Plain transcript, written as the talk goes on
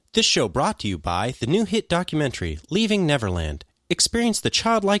This show brought to you by the new hit documentary, Leaving Neverland. Experience the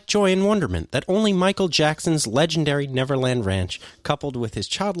childlike joy and wonderment that only Michael Jackson's legendary Neverland Ranch, coupled with his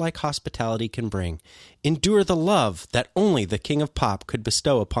childlike hospitality, can bring. Endure the love that only the King of Pop could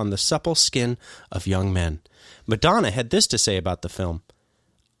bestow upon the supple skin of young men. Madonna had this to say about the film.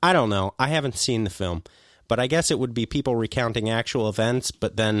 I don't know, I haven't seen the film, but I guess it would be people recounting actual events,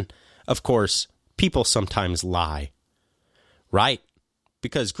 but then, of course, people sometimes lie. Right.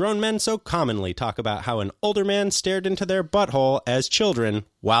 Because grown men so commonly talk about how an older man stared into their butthole as children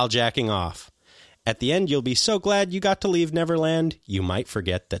while jacking off. At the end, you'll be so glad you got to leave Neverland, you might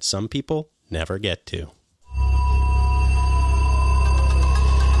forget that some people never get to.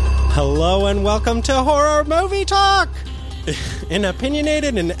 Hello and welcome to Horror Movie Talk, an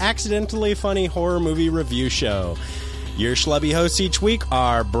opinionated and accidentally funny horror movie review show. Your schlubby hosts each week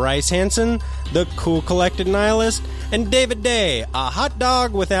are Bryce Hanson, the cool collected nihilist, and David Day, a hot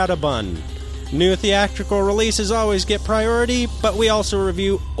dog without a bun. New theatrical releases always get priority, but we also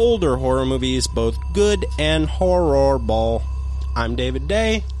review older horror movies, both good and horrible. I'm David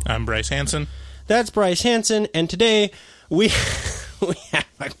Day. I'm Bryce Hanson. That's Bryce Hanson, and today we have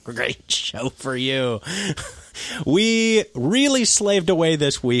a great show for you. We really slaved away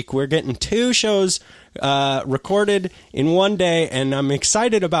this week. We're getting 2 shows recorded in one day, and I'm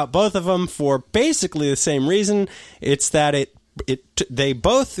excited about both of them for basically the same reason. It's that they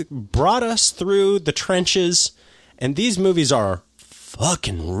both brought us through the trenches, and these movies are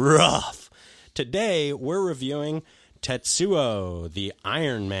fucking rough. Today, we're reviewing Tetsuo, the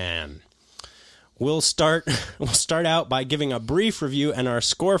Iron Man. We'll start out by giving a brief review and our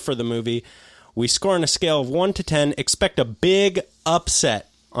score for the movie. We score on a scale of 1 to 10. Expect a big upset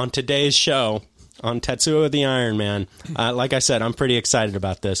on today's show on Tetsuo the Iron Man. Like I said, I'm pretty excited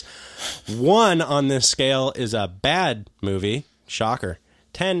about this. 1 on this scale is a bad movie. Shocker.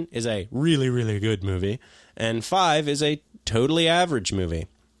 10 is a really, really good movie. And 5 is a totally average movie.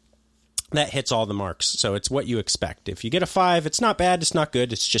 That hits all the marks, so it's what you expect. If you get a 5, it's not bad, it's not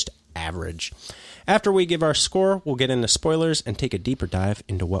good, it's just average. After we give our score, we'll get into spoilers and take a deeper dive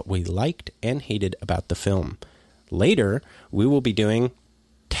into what we liked and hated about the film. Later, we will be doing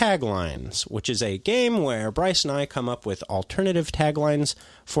taglines, which is a game where Bryce and I come up with alternative taglines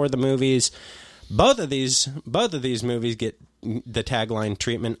for the movies. Both of these movies get the tagline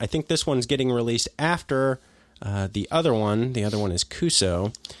treatment. I think this one's getting released after the other one. The other one is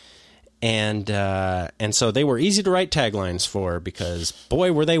Kuso. And so they were easy to write taglines for because,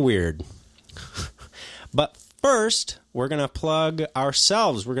 boy, were they weird. But first, we're going to plug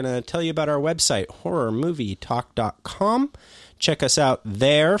ourselves. We're going to tell you about our website, horrormovietalk.com. Check us out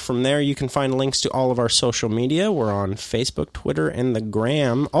there. From there, you can find links to all of our social media. We're on Facebook, Twitter, and the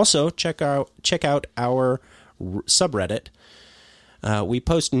Gram. Also, check out our subreddit. We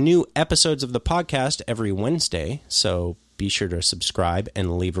post new episodes of the podcast every Wednesday, so be sure to subscribe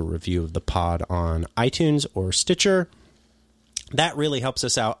and leave a review of the pod on iTunes or Stitcher. That really helps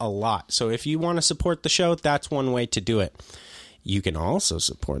us out a lot. So if you want to support the show, that's one way to do it. You can also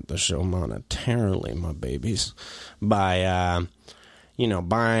support the show monetarily, my babies, by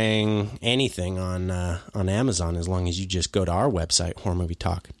buying anything on Amazon, as long as you just go to our website,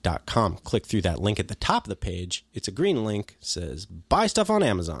 horrormovietalk.com. Click through that link at the top of the page. It's a green link. It says, buy stuff on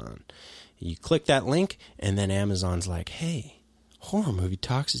Amazon. You click that link, and then Amazon's like, hey, Horror Movie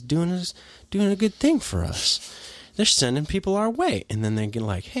Talks is doing a good thing for us. They're sending people our way. And then they're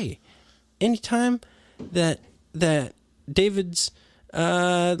like, hey, anytime that David's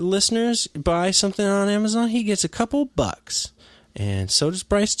listeners buy something on Amazon, he gets a couple bucks. And so does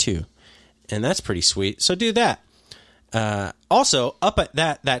Bryce, too. And that's pretty sweet. So do that. Also, up at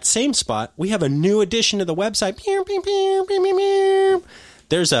that same spot, we have a new addition to the website.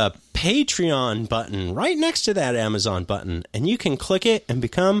 There's a Patreon button right next to that Amazon button, and you can click it and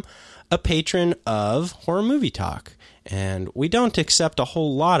become a patron of Horror Movie Talk. And we don't accept a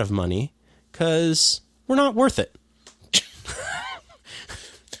whole lot of money because we're not worth it.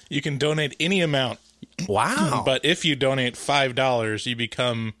 You can donate any amount. Wow. But if you donate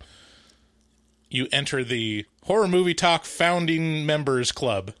 $5, you enter the Horror Movie Talk Founding Members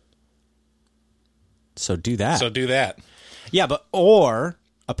Club. So do that. Yeah, or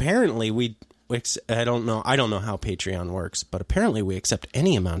apparently I don't know how Patreon works, but apparently we accept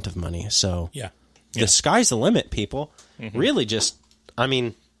any amount of money. So yeah. The sky's the limit, people. Mm-hmm. Really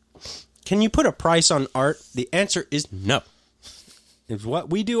can you put a price on art? The answer is no. Is what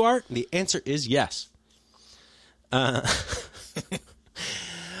we do art? The answer is yes.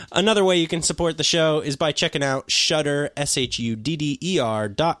 Another way you can support the show is by checking out Shudder,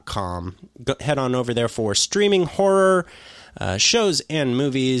 SHUDDER.com. Head on over there for streaming horror. shows and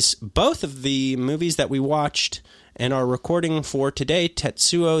movies. Both of the movies that we watched and are recording for today,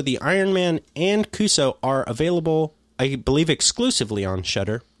 Tetsuo, the Iron Man, and Kuso, are available, I believe, exclusively on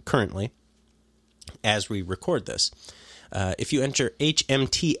Shudder currently as we record this. If you enter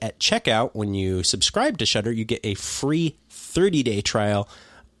HMT at checkout when you subscribe to Shudder, you get a free 30-day trial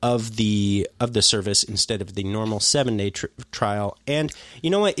of the service instead of the normal 7-day trial. And you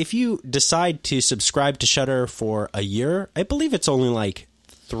know what? If you decide to subscribe to Shudder for a year, I believe it's only like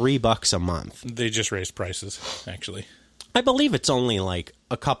 $3 a month. They just raised prices, actually. I believe it's only like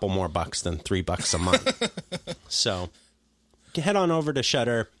a couple more bucks than $3 a month. So head on over to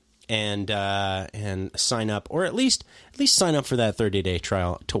Shudder and sign up, or at least sign up for that 30-day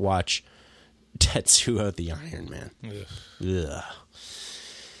trial to watch Tetsuo the Iron Man. Ugh.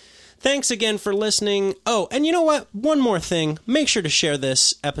 Thanks again for listening. Oh, and you know what? One more thing. Make sure to share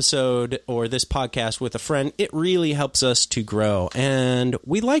this episode or this podcast with a friend. It really helps us to grow, and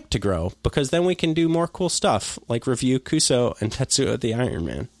we like to grow because then we can do more cool stuff like review Kuso and Tetsuo the Iron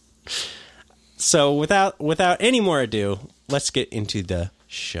Man. So without any more ado, let's get into the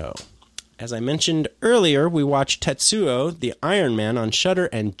show. As I mentioned earlier, we watched Tetsuo the Iron Man on Shudder,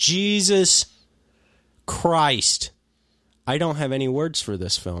 and Jesus Christ, I don't have any words for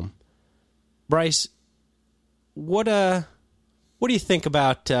this film. Bryce, what do you think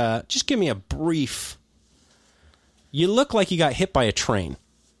about, just give me a brief, you look like you got hit by a train.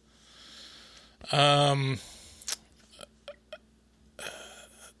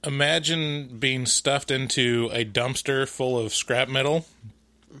 Imagine being stuffed into a dumpster full of scrap metal,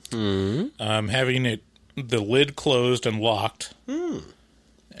 having the lid closed and locked,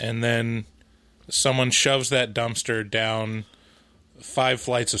 and then someone shoves that dumpster down 5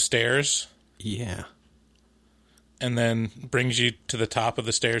 flights of stairs. Yeah. And then brings you to the top of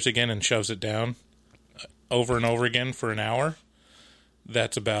the stairs again and shoves it down over and over again for an hour.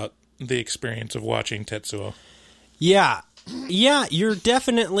 That's about the experience of watching Tetsuo. Yeah. Yeah, you're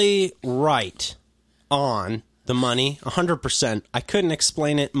definitely right on the money, 100%. I couldn't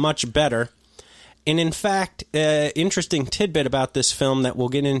explain it much better. And in fact, interesting tidbit about this film that we'll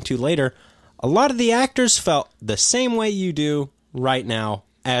get into later, a lot of the actors felt the same way you do right now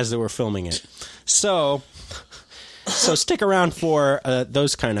as they were filming it. So stick around for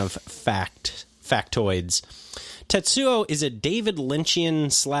those kind of factoids. Tetsuo is a David Lynchian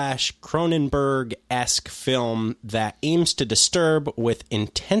 / Cronenberg-esque film that aims to disturb with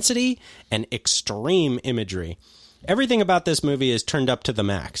intensity and extreme imagery. Everything about this movie is turned up to the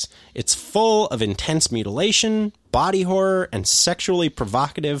max. It's full of intense mutilation, body horror, and sexually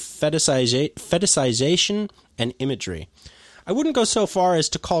provocative fetishization and imagery. I wouldn't go so far as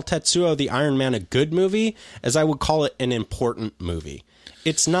to call Tetsuo the Iron Man a good movie, as I would call it an important movie.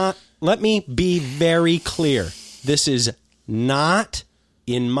 It's not, let me be very clear, this is not,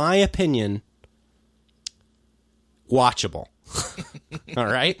 in my opinion, watchable. All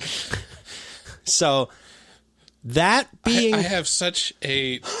right? So, that being... I have such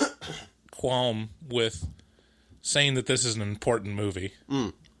a qualm with saying that this is an important movie.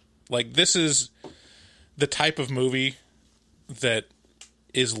 Like, this is the type of movie that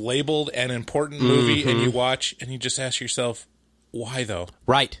is labeled an important movie, and you watch, and you just ask yourself, why though?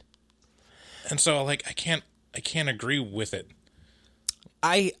 Right. And so, like, I can't agree with it.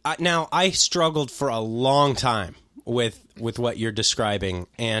 I struggled for a long time with what you're describing,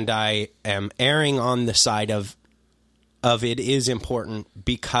 and I am erring on the side of it is important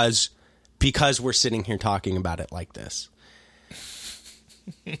because we're sitting here talking about it like this.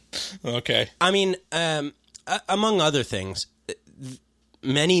 Okay. I mean, among other things,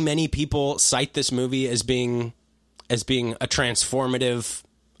 many people cite this movie as being a transformative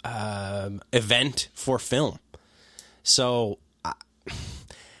event for film. So,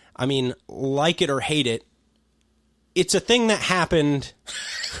 I mean, like it or hate it, it's a thing that happened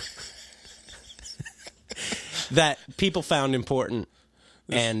that people found important,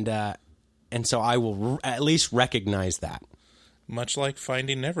 and so I will at least recognize that. Much like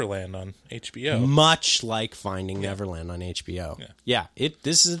Finding Neverland on HBO. Much like Finding Neverland on HBO. Yeah,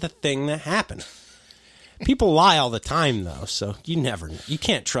 this is the thing that happened. People lie all the time, though, so you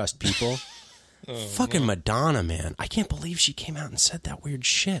can't trust people. Fucking Madonna, man. I can't believe she came out and said that weird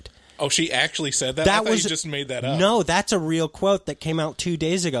shit. Oh, she actually said that? I thought you just made that up. No, that's a real quote that came out 2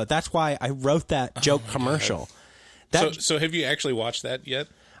 days ago. That's why I wrote that joke commercial. So have you actually watched that yet?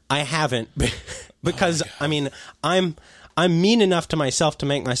 I haven't, because, I mean, I'm mean enough to myself to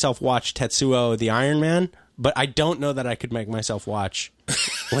make myself watch Tetsuo the Iron Man, but I don't know that I could make myself watch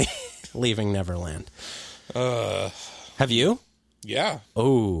Leaving Neverland. Have you? Yeah.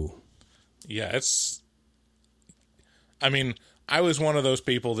 Oh. Yeah, it's... I mean, I was one of those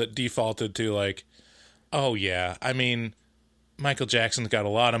people that defaulted to like, oh yeah, I mean, Michael Jackson's got a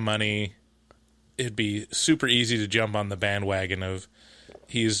lot of money. It'd be super easy to jump on the bandwagon of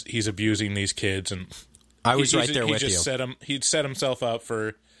he's abusing these kids, and I was right there with you. He'd set himself up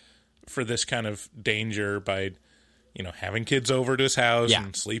for this kind of danger by, you know, having kids over to his house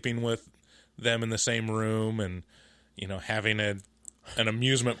and sleeping with them in the same room, and, you know, having an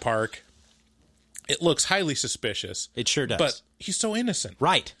amusement park. It looks highly suspicious. It sure does. But he's so innocent.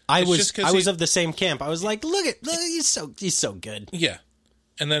 Right. I was of the same camp. I was like, look, he's so good. Yeah.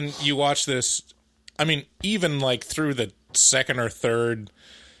 And then you watch this, I mean, even like through the second or third,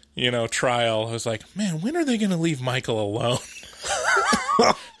 you know, trial, I was like, man, when are they going to leave Michael alone?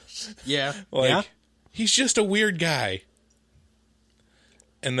 Yeah. He's just a weird guy.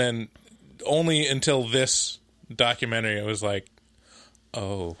 And then only until this documentary, I was like,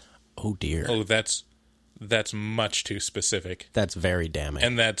 oh dear. Oh, that's much too specific. That's very damning.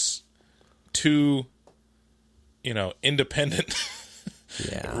 And that's too, you know, independent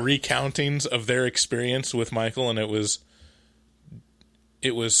recountings of their experience with Michael, and it was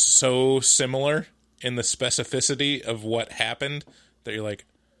so similar in the specificity of what happened that you're like,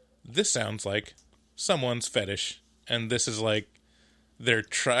 this sounds like someone's fetish, and this is like their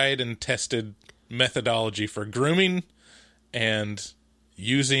tried and tested methodology for grooming and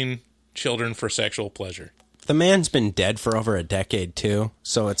using children for sexual pleasure. The man's been dead for over a decade too,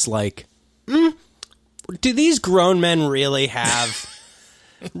 so it's like, do these grown men really have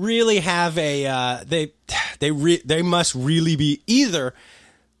a they must really be, either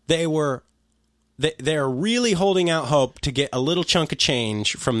they're really holding out hope to get a little chunk of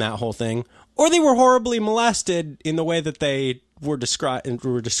change from that whole thing, or they were horribly molested in the way that they were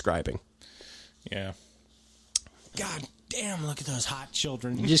describing. Yeah. God damn, look at those hot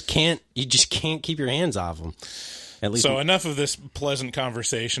children. You just can't keep your hands off them. At least. So enough of this pleasant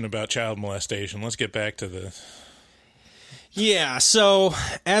conversation about child molestation. Let's get back to the... Yeah, so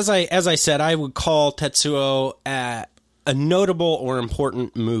as I said, I would call Tetsuo a notable or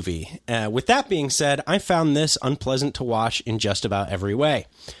important movie. With that being said, I found this unpleasant to watch in just about every way.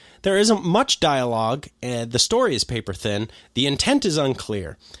 There isn't much dialogue, the story is paper thin, the intent is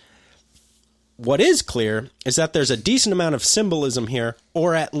unclear. What is clear is that there's a decent amount of symbolism here,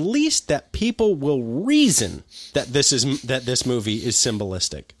 or at least that people will reason that this movie is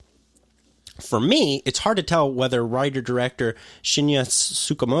symbolistic. For me, it's hard to tell whether writer-director Shinya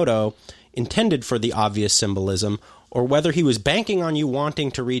Tsukamoto intended for the obvious symbolism, or whether he was banking on you wanting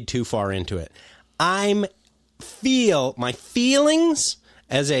to read too far into it. My feelings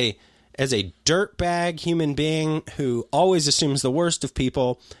as a dirtbag human being who always assumes the worst of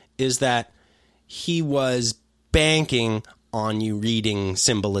people is that he was banking on you reading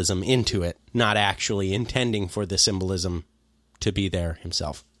symbolism into it, not actually intending for the symbolism to be there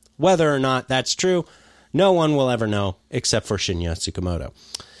himself. Whether or not that's true, no one will ever know except for Shinya Tsukamoto.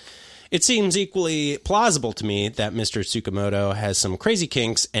 It seems equally plausible to me that Mr. Tsukamoto has some crazy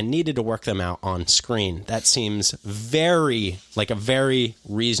kinks and needed to work them out on screen. That seems like a very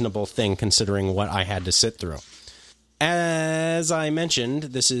reasonable thing considering what I had to sit through. As I mentioned,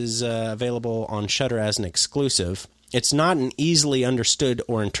 this is available on Shudder as an exclusive. It's not an easily understood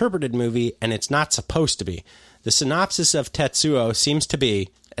or interpreted movie, and it's not supposed to be. The synopsis of Tetsuo seems to be,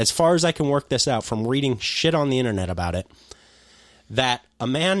 as far as I can work this out from reading shit on the internet about it, that a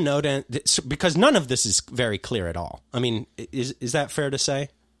man because none of this is very clear at all. I mean, is that fair to say?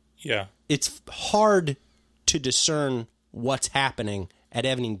 Yeah. It's hard to discern what's happening at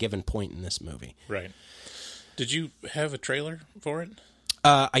any given point in this movie. Right. Did you have a trailer for it?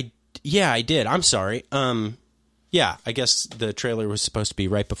 I did. I'm sorry. Yeah, I guess the trailer was supposed to be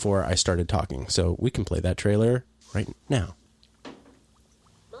right before I started talking, so we can play that trailer right now.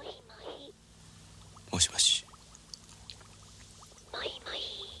 もしもし。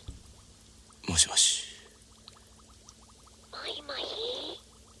もしもし。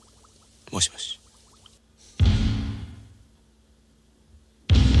もしもし。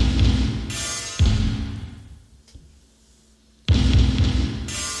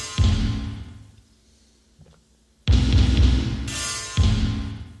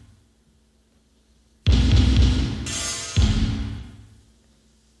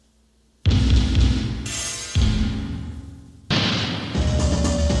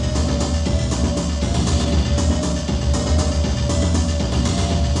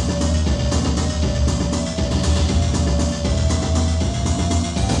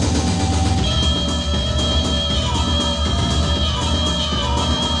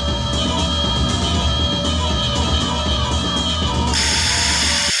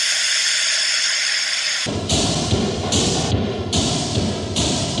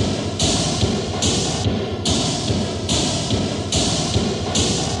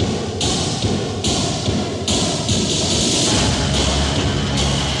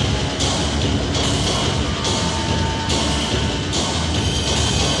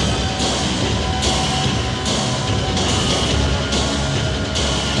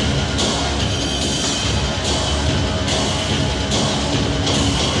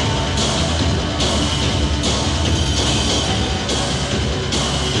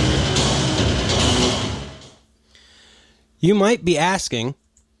You might be asking,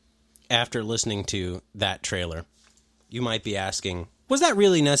 after listening to that trailer, you might be asking, was that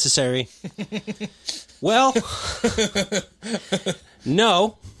really necessary? Well,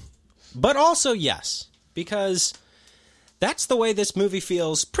 no, but also yes, because that's the way this movie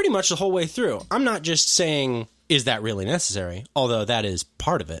feels pretty much the whole way through. I'm not just saying, is that really necessary? Although that is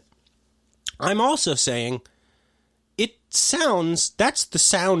part of it. I'm also saying, that's the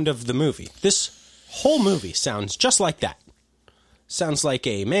sound of the movie. This whole movie sounds just like that. Sounds like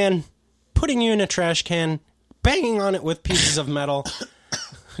a man putting you in a trash can, banging on it with pieces of metal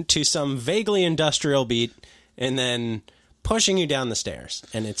to some vaguely industrial beat, and then pushing you down the stairs.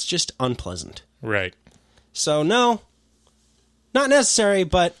 And it's just unpleasant. Right. So, no, not necessary,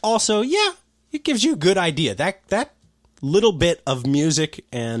 but also, yeah, it gives you a good idea. That little bit of music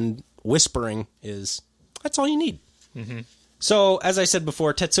and whispering that's all you need. Mm-hmm. So, as I said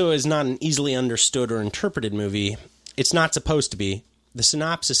before, Tetsuo is not an easily understood or interpreted movie. It's not supposed to be. The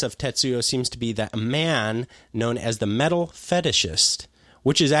synopsis of Tetsuo seems to be that a man known as the metal fetishist,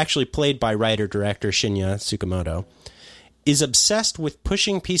 which is actually played by writer-director Shinya Tsukamoto, is obsessed with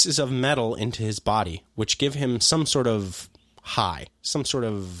pushing pieces of metal into his body, which give him some sort of high,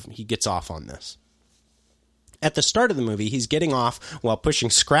 he gets off on this. At the start of the movie, he's getting off while pushing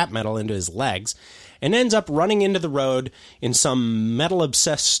scrap metal into his legs, and ends up running into the road in some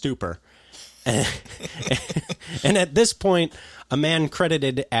metal-obsessed stupor. And at this point, a man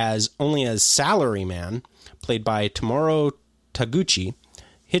credited only as Salaryman, played by Tomoro Taguchi,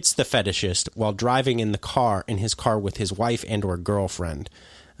 hits the fetishist while driving in his car with his wife and or girlfriend,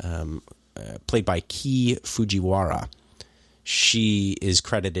 played by Ki Fujiwara. She is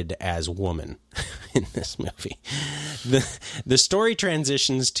credited as woman in this movie. The story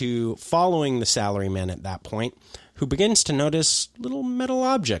transitions to following the salaryman at that point, who begins to notice little metal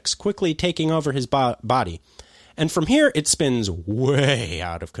objects quickly taking over his body. And from here, it spins way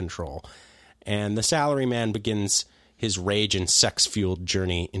out of control. And the salaryman begins his rage and sex-fueled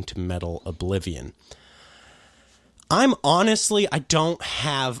journey into metal oblivion. I don't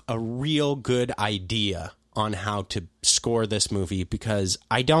have a real good idea on how to score this movie because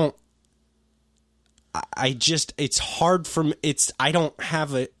it's hard for me. It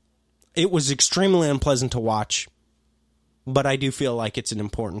was extremely unpleasant to watch, but I do feel like it's an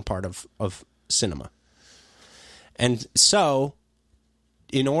important part of cinema. And so,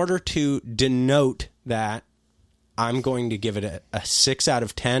 in order to denote that, I'm going to give it a 6 out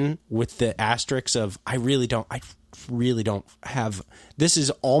of 10 with the asterisks of I really don't have. This is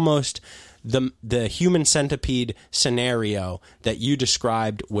almost the human centipede scenario that you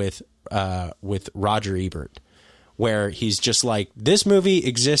described with Roger Ebert, where he's just like, this movie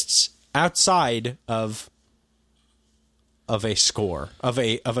exists outside of a score, of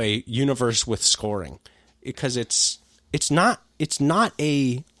a universe with scoring, because it's not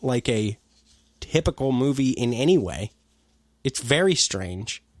a typical movie in any way. It's very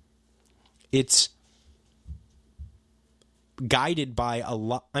strange. It's guided by a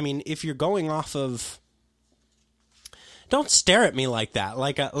lot. I mean, if you're going off of, don't stare at me like that.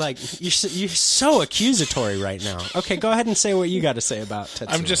 Like you're so accusatory right now. Okay, go ahead and say what you got to say about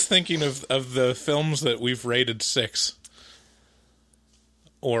Tetsuo. I'm just thinking of the films that we've rated 6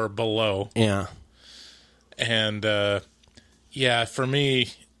 or below. Yeah. And for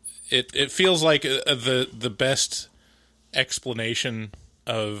me, it feels like the best explanation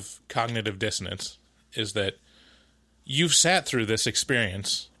of cognitive dissonance is that you've sat through this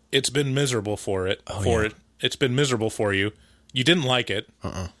experience. It's been miserable it. It's been miserable for you. You didn't like it,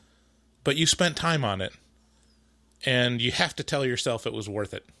 but you spent time on it, and you have to tell yourself it was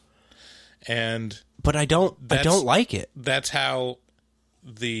worth it. But I don't like it. That's how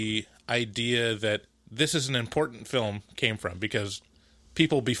the idea that this is an important film came from, because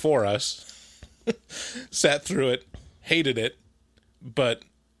people before us sat through it, hated it, but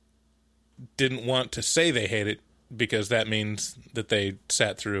didn't want to say they hate it, because that means that they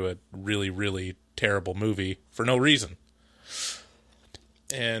sat through a really, really terrible movie for no reason.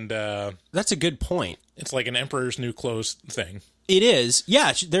 And that's a good point. It's like an Emperor's New Clothes thing. It is.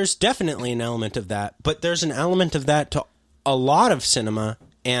 Yeah, there's definitely an element of that, but there's an element of that to a lot of cinema,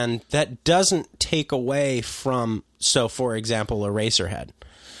 and that doesn't take away from, so for example, Eraserhead.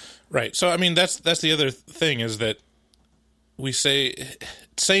 Right. So I mean, that's the other thing, is that we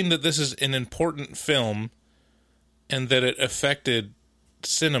saying that this is an important film and that it affected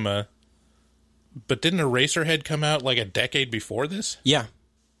cinema, but didn't Eraserhead come out like a decade before this? Yeah.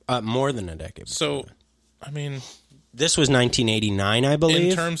 More than a decade before. So, I mean, this was 1989, I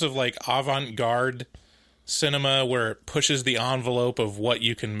believe. In terms of like avant-garde cinema where it pushes the envelope of what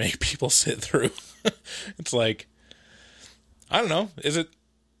you can make people sit through. It's like, I don't know. Is it?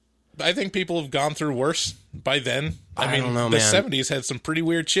 I think people have gone through worse by then. I mean, don't know, the man. 70s had some pretty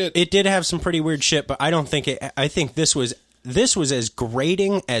weird shit. It did have some pretty weird shit, but I don't think it. I think this was as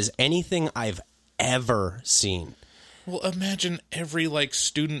grating as anything I've ever seen. Well, imagine every like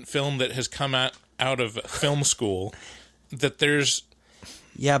student film that has come out of film school that there's.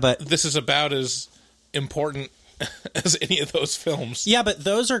 Yeah, but This is about as important as any of those films. yeah, but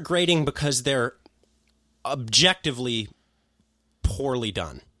those are grating because they're objectively poorly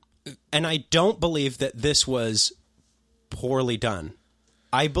done. And I don't believe that this was poorly done.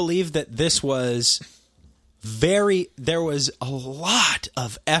 I believe that this was there was a lot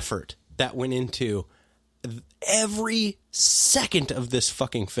of effort that went into every second of this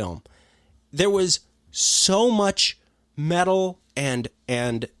fucking film. There was so much metal and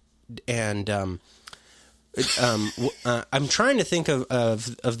I'm trying to think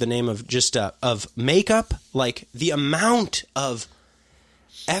of the name of just of makeup, like the amount of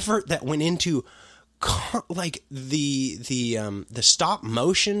effort that went into like the stop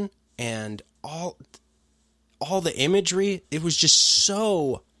motion and all the imagery. It was just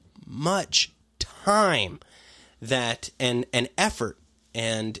so much time that and effort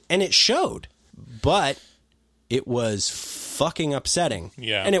and it showed, but it was fucking upsetting.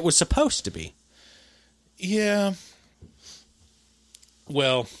 Yeah. And it was supposed to be. Yeah.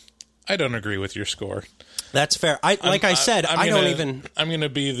 Well, I don't agree with your score. That's fair. I don't even. I'm going to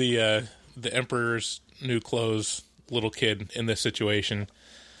be the Emperor's New Clothes little kid in this situation.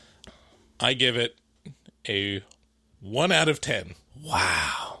 I give it a 1 out of 10.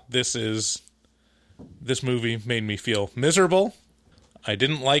 Wow. This movie made me feel miserable. I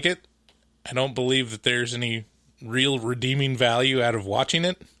didn't like it. I don't believe that there's any real redeeming value out of watching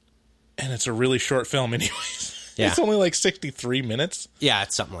it. And it's a really short film anyways. Yeah. It's only like 63 minutes. Yeah,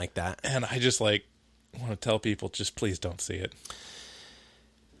 it's something like that. And I just want to tell people, just please don't see it.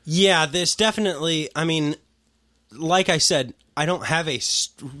 Yeah, this definitely, I mean, like I said, I don't have a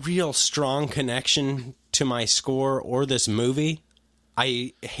real strong connection to my score or this movie.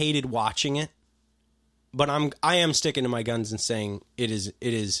 I hated watching it, but I am sticking to my guns and saying it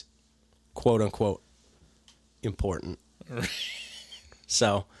is quote unquote important.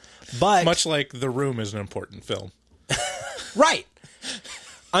 So, but Much like The Room is an important film. right.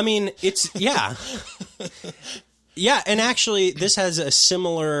 I mean, it's yeah. Yeah, and actually this has a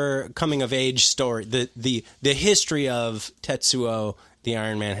similar coming of age story. The history of Tetsuo the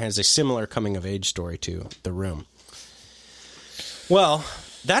Iron Man has a similar coming of age story to The Room. Well,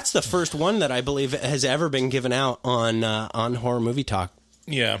 that's the first one that I believe has ever been given out on Horror Movie Talk.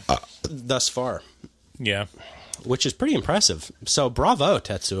 Yeah. Thus far. Yeah. Which is pretty impressive. So bravo,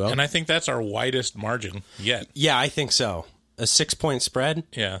 Tetsuo. And I think that's our widest margin yet. Yeah, I think so. A 6-point spread?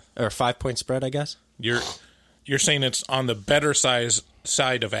 Yeah. Or a 5-point spread, I guess? You're saying it's on the better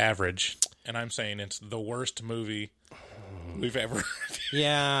side of average, and I'm saying it's the worst movie we've ever.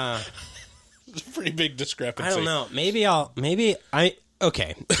 Yeah. It's a pretty big discrepancy. I don't know.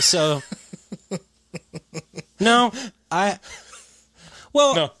 Okay. So No,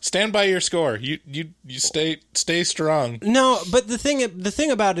 no, stand by your score. You stay strong. No, but the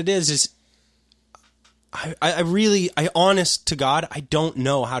thing about it is I honest to God, I don't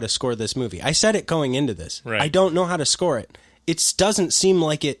know how to score this movie. I said it going into this. Right. I don't know how to score it. It doesn't seem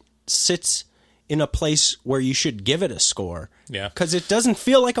like it sits in a place where you should give it a score. Yeah. Because it doesn't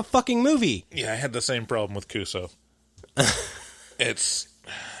feel like a fucking movie. Yeah, I had the same problem with Kuso.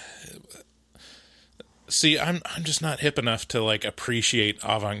 See, I'm just not hip enough to like appreciate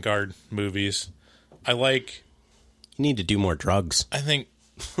avant-garde movies. You need to do more drugs. I think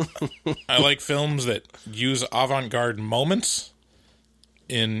I like films that use avant-garde moments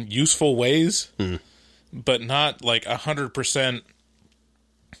in useful ways, but not like 100%.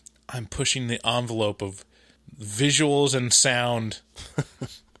 I'm pushing the envelope of visuals and sound.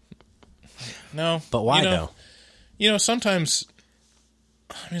 No. But why, though? You know, sometimes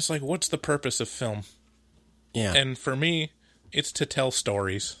it's like, what's the purpose of film? Yeah. And for me, it's to tell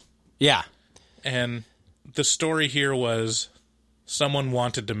stories. Yeah. And the story here was someone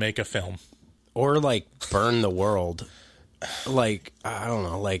wanted to make a film. Or, like, burn the world. Like, I don't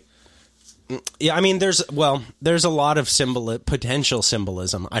know, like... Yeah, I mean, there's a lot of potential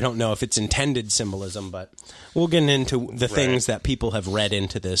symbolism. I don't know if it's intended symbolism, but we'll get into the things that people have read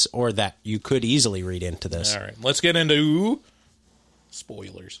into this, or that you could easily read into this. All right, let's get into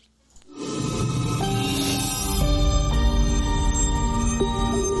spoilers.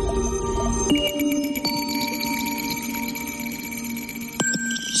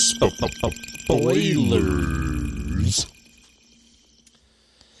 Spoilers.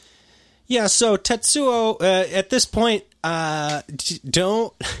 Yeah, so Tetsuo, at this point,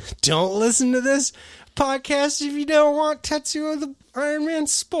 Don't listen to this podcast if you don't want Tetsuo the Iron Man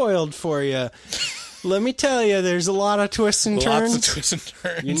spoiled for you. Let me tell you, there's a lot of twists and turns. Lots of twists and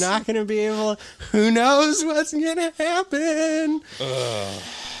turns. You're not going to be able to... Who knows what's going to happen?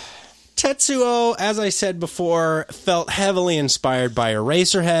 Tetsuo, as I said before, felt heavily inspired by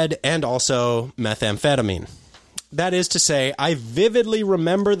Eraserhead and also methamphetamine. That is to say, I vividly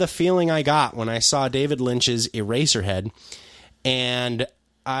remember the feeling I got when I saw David Lynch's Eraserhead, and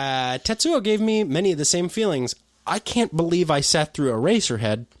Tetsuo gave me many of the same feelings. I can't believe I sat through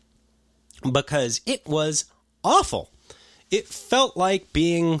Eraserhead because it was awful. It felt like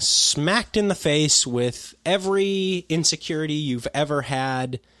being smacked in the face with every insecurity you've ever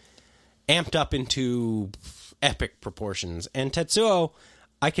had amped up into epic proportions. And Tetsuo,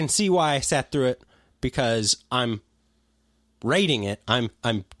 I can see why I sat through it because I'm rating it. I'm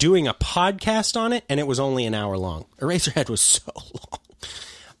doing a podcast on it, and it was only an hour long. Eraserhead was so long.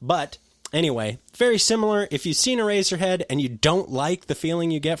 But anyway, very similar. If you've seen Eraserhead and you don't like the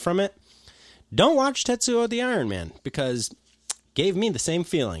feeling you get from it, don't watch Tetsuo the Iron Man, because it gave me the same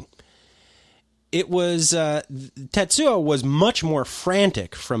feeling. It was, Tetsuo was much more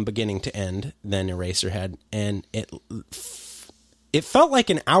frantic from beginning to end than Eraserhead, and it felt like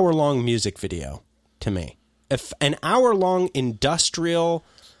an hour-long music video to me. An hour-long industrial...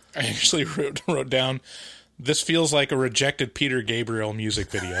 I actually wrote down, this feels like a rejected Peter Gabriel music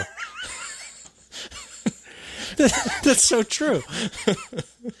video. That's so true.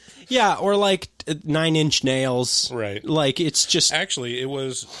 Yeah, or like 9 Inch Nails. Right. Like, it's just... Actually, it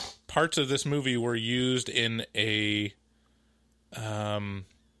was... Parts of this movie were used in a... who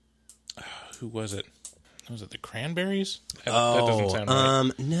was it? Was it the Cranberries? That doesn't sound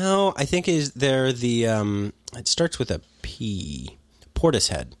right. No, I think they're the... it starts with a P.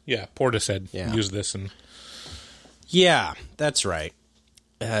 Portishead. Yeah, Portishead Yeah. used this. And Yeah, that's right.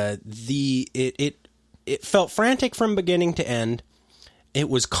 It felt frantic from beginning to end. It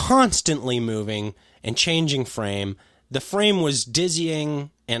was constantly moving and changing frame. The frame was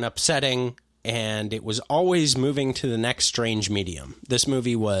dizzying and upsetting, and it was always moving to the next strange medium. This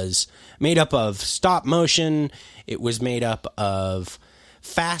movie was made up of stop motion. It was made up of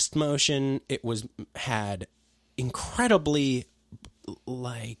fast motion. It had incredibly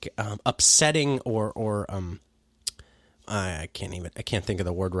upsetting or I can't think of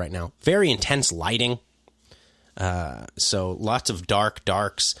the word right now. Very intense lighting. So lots of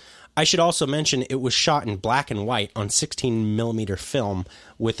darks. I should also mention it was shot in black and white on 16 millimeter film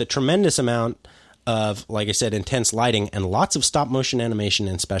with a tremendous amount of, like I said, intense lighting and lots of stop motion animation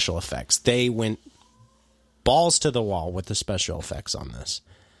and special effects. They went balls to the wall with the special effects on this.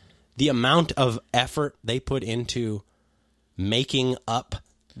 The amount of effort they put into making up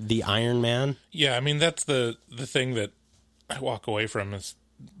the Iron Man. yeah, I mean, that's the thing that I walk away from is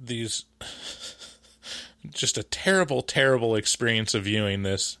these... just a terrible, terrible experience of viewing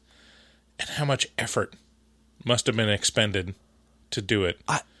this, and how much effort must have been expended to do it.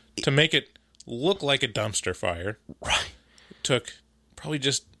 To make it look like a dumpster fire. Right. It took probably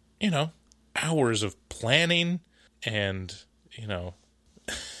just, hours of planning and,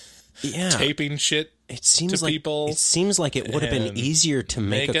 taping shit It seems to like people. It seems like it would have been and easier to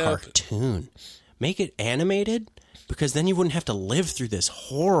make a makeup. cartoon. Make it animated, because then you wouldn't have to live through this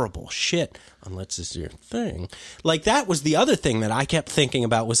horrible shit unless it's your thing. Like, that was the other thing that I kept thinking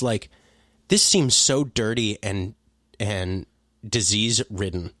about was like, this seems so dirty and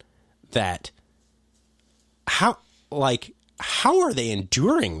disease-ridden that how are they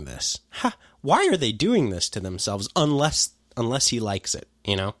enduring this? Why are they doing this to themselves unless he likes it,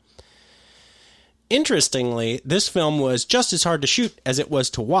 Interestingly, this film was just as hard to shoot as it was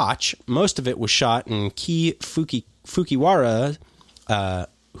to watch. Most of it was shot in Kei Fukiwara,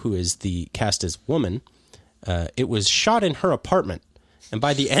 who is the cast as woman. It was shot in her apartment. And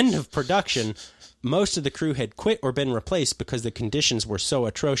by the end of production, most of the crew had quit or been replaced because the conditions were so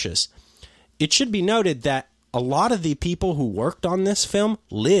atrocious. It should be noted that a lot of the people who worked on this film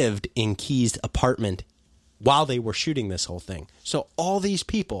lived in Kei's apartment while they were shooting this whole thing. So all these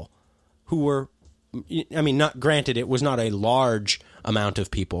people who were... not granted, it was not a large amount of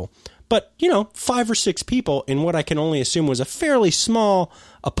people, but, 5 or 6 people in what I can only assume was a fairly small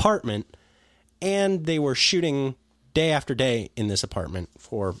apartment, and they were shooting day after day in this apartment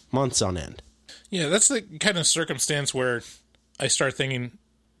for months on end. Yeah, that's the kind of circumstance where I start thinking,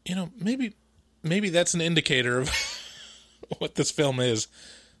 maybe that's an indicator of what this film is.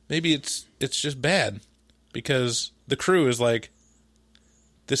 Maybe it's just bad because the crew is like,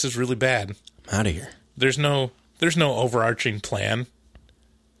 this is really bad. Out of here. There's no overarching plan.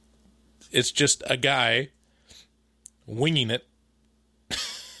 It's just a guy winging it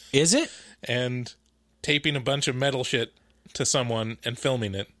Is it? and taping a bunch of metal shit to someone and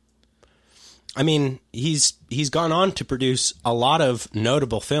filming it. I mean, he's gone on to produce a lot of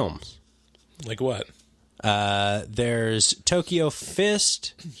notable films. Like what? There's Tokyo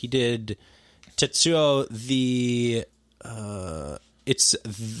Fist. He did Tetsuo it's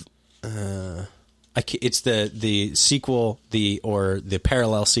the sequel, the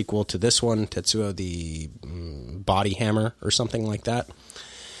parallel sequel to this one, Tetsuo the Body Hammer or something like that.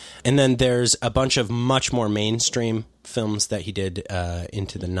 And then there's a bunch of much more mainstream films that he did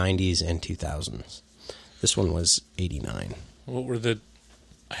into the 90s and 2000s. This one was 89. What were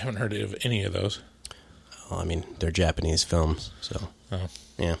I haven't heard of any of those. Well, I mean, they're Japanese films, so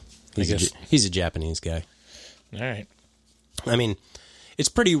yeah. He's a Japanese guy. All right. I mean, it's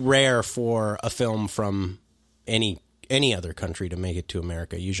pretty rare for a film from any other country to make it to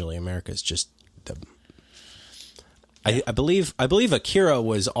America. Usually, America's just the. I believe Akira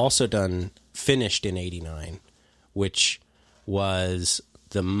was also finished in '89, which was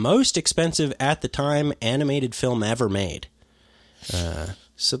the most expensive at the time animated film ever made.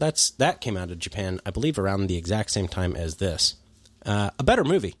 So that came out of Japan, I believe, around the exact same time as this. A better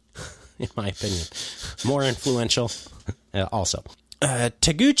movie, in my opinion, more influential. Also,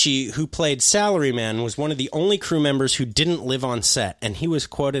 Taguchi, who played Salaryman, was one of the only crew members who didn't live on set, and he was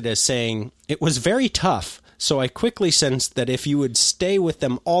quoted as saying, "It was very tough. So I quickly sensed that if you would stay with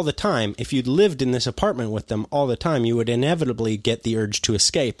them all the time, if you'd lived in this apartment with them all the time, you would inevitably get the urge to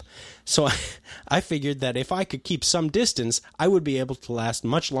escape. So I figured that if I could keep some distance, I would be able to last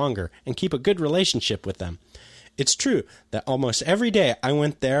much longer and keep a good relationship with them. It's true that almost every day I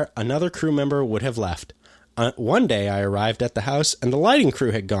went there, another crew member would have left. One day I arrived at the house and the lighting crew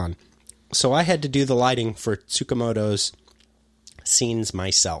had gone. So I had to do the lighting for Tsukamoto's scenes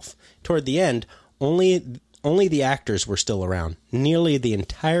myself. Toward the end, only the actors were still around. Nearly the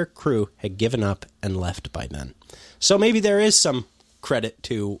entire crew had given up and left by then." So maybe there is some credit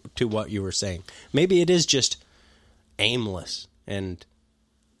to what you were saying. Maybe it is just aimless and,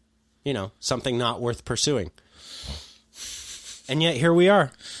 something not worth pursuing. And yet here we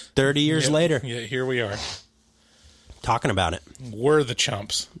are, 30 years later. Yeah, here we are. Talking about it. We're the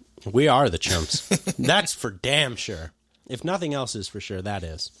chumps. We are the chumps. That's for damn sure. If nothing else is for sure, that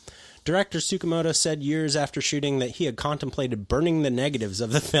is. Director Tsukamoto said years after shooting that he had contemplated burning the negatives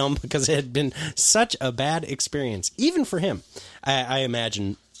of the film because it had been such a bad experience, even for him. I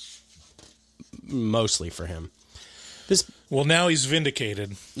imagine mostly for him. Well, now he's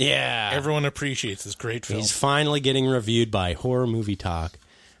vindicated. Yeah. Everyone appreciates this great film. He's finally getting reviewed by Horror Movie Talk.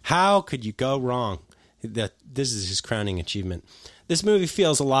 How could you go wrong? This is his crowning achievement. This movie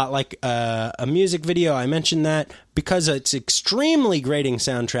feels a lot like a music video. I mentioned that because it's extremely grating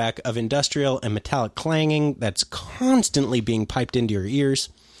soundtrack of industrial and metallic clanging that's constantly being piped into your ears.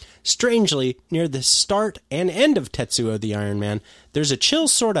 Strangely, near the start and end of Tetsuo the Iron Man, there's a chill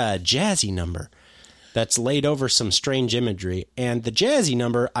sort of jazzy number that's laid over some strange imagery, and the jazzy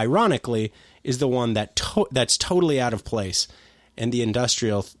number, ironically, is the one that's totally out of place, and the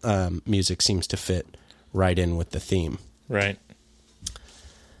industrial music seems to fit right in with the theme. Right.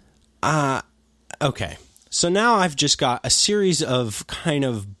 Okay. So now I've just got a series of kind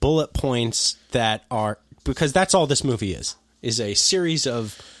of bullet points that are, because that's all this movie is a series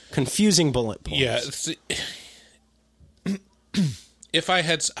of confusing bullet points. Yeah. If I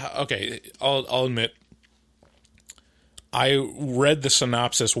had, okay, I'll admit, I read the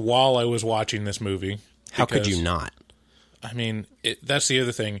synopsis while I was watching this movie. How could you not? I mean, that's the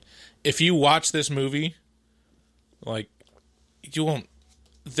other thing. If you watch this movie, you won't.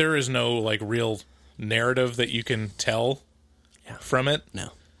 There is no real narrative that you can tell from it. No.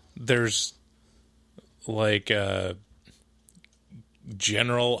 There's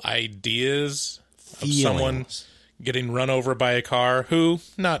general ideas of someone getting run over by a car who,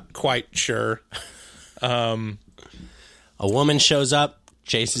 not quite sure. A woman shows up,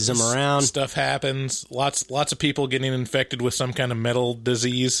 chases him around. Stuff happens. Lots of people getting infected with some kind of metal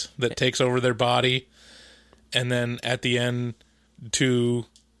disease that takes over their body. And then at the end, 2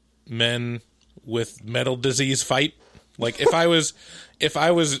 men with metal disease fight. If I was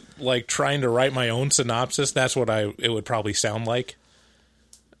trying to write my own synopsis, that's what it would probably sound like.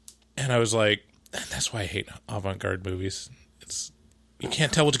 And I was like, that's why I hate avant-garde movies. You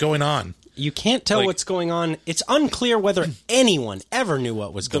can't tell what's going on. You can't tell what's going on. It's unclear whether anyone ever knew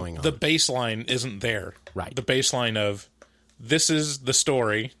what was going on. The baseline isn't there. Right. The baseline of this is the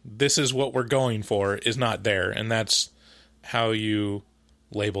story, this is what we're going for, is not there. And that's how you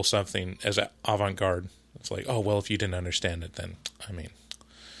label something as avant-garde. It's like, oh, well, if you didn't understand it, then, I mean,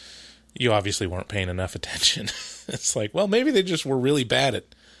 you obviously weren't paying enough attention. It's like, well, maybe they just were really bad at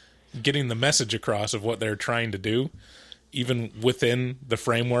getting the message across of what they're trying to do, even within the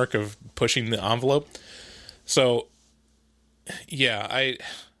framework of pushing the envelope. So, yeah, I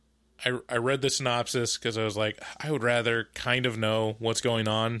read the synopsis because I was like, I would rather kind of know what's going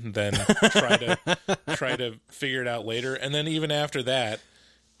on than try to figure it out later. And then even after that,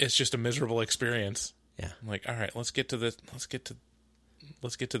 it's just a miserable experience. Yeah. I'm like, all right, let's get to this. Let's get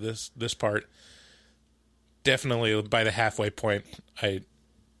to this part. Definitely by the halfway point, I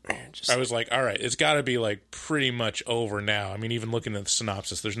was like, all right, it's got to be like pretty much over now. I mean, even looking at the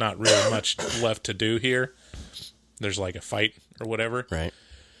synopsis, there's not really much left to do here. There's like a fight or whatever. Right.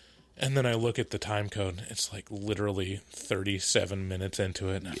 And then I look at the time code. It's like literally 37 minutes into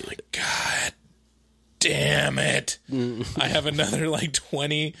it. And I'm like, God damn it. I have another like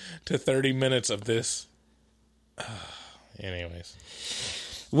 20 to 30 minutes of this. Anyways.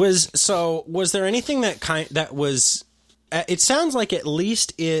 Was there anything that was... it sounds like at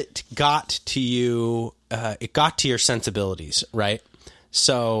least it got to you... it got to your sensibilities, right?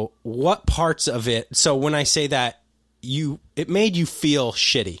 So what parts of it... So when I say that, it made you feel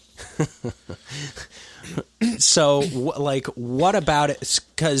shitty. So, like, what about it?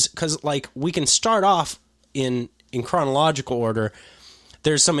 Because, like, we can start off in chronological order.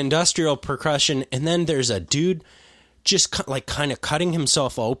 There's some industrial percussion, and then there's a dude just, kind of cutting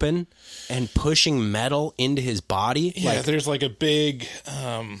himself open and pushing metal into his body. Yeah, there's, like, a big,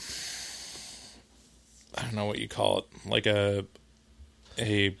 I don't know what you call it, like a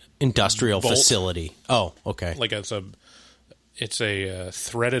industrial bolt facility. Oh, okay. Like it's a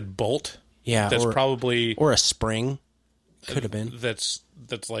threaded bolt. Yeah, that's probably or a spring. Could have been. That's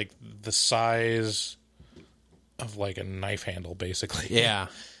like the size of like a knife handle, basically. Yeah,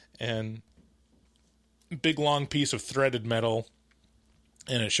 and big long piece of threaded metal,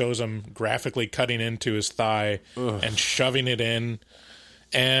 and it shows him graphically cutting into his thigh and shoving it in,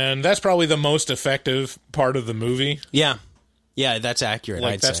 and that's probably the most effective part of the movie. Yeah. Yeah, that's accurate.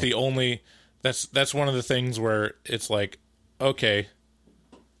 Like, I'd that's say. the only... That's one of the things where it's like, okay,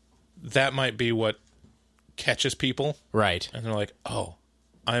 that might be what catches people. Right. And they're like, oh,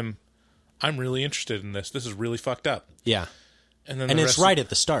 I'm really interested in this. This is really fucked up. Yeah. And then it's right at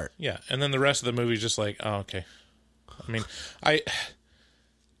the start. Yeah. And then the rest of the movie is just like, oh, okay. I mean,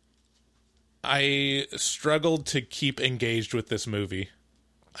 I struggled to keep engaged with this movie.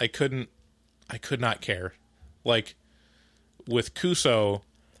 I could not care. Like... With Kuso...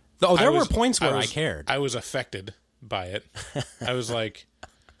 Oh, there were points where I cared. I was affected by it. I was like,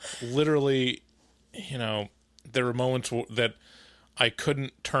 literally, there were moments that I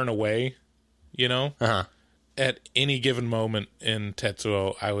couldn't turn away, Uh-huh. At any given moment in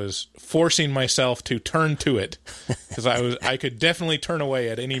Tetsuo, I was forcing myself to turn to it. Because I could definitely turn away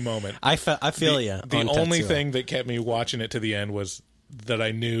at any moment. I feel you. The only thing that kept me watching it to the end was that I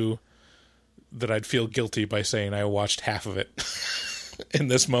knew that I'd feel guilty by saying I watched half of it in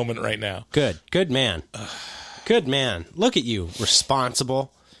this moment right now. Good man. Good man. Look at you,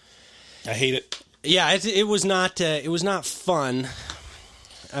 responsible. I hate it. Yeah, it was not fun.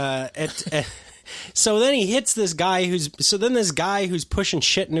 So then he hits this guy who's pushing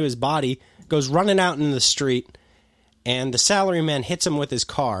shit into his body, goes running out in the street, and the salaryman hits him with his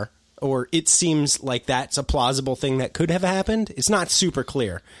car. Or it seems like that's a plausible thing that could have happened. It's not super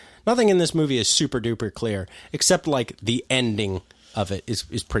clear. Nothing in this movie is super duper clear, except like the ending of it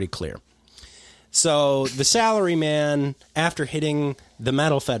is pretty clear. So the salaryman, after hitting the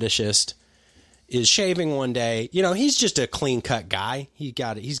metal fetishist, is shaving one day. He's just a clean cut guy. He's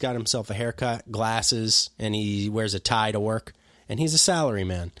got himself a haircut, glasses, and he wears a tie to work. And he's a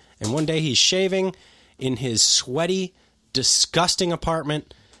salaryman. And one day he's shaving in his sweaty, disgusting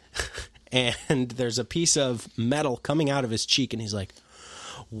apartment, and there's a piece of metal coming out of his cheek, and he's like,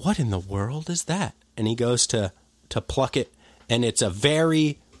 what in the world is that? And he goes to pluck it, and it's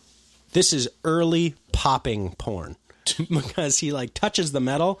this is early popping porn. Because he like touches the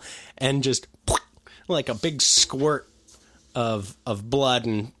metal and just like a big squirt of blood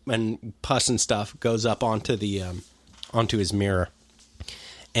and pus and stuff goes up onto his mirror.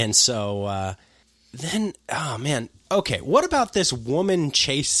 And so then, oh man, okay, what about this woman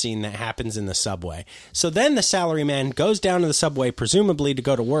chase scene that happens in the subway? So then the salaryman goes down to the subway, presumably to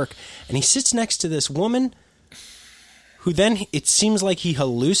go to work, and he sits next to this woman who then, it seems like he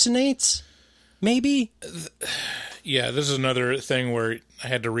hallucinates, maybe? Yeah, this is another thing where I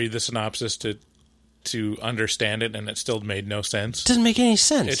had to read the synopsis to understand it, and it still made no sense. It doesn't make any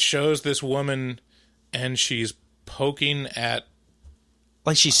sense. It shows this woman, and she's poking at...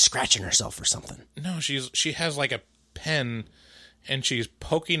 Like she's scratching herself or something. No, she has like a pen, and she's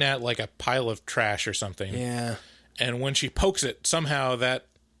poking at like a pile of trash or something. Yeah. And when she pokes it, somehow that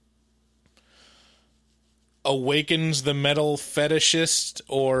awakens the metal fetishist,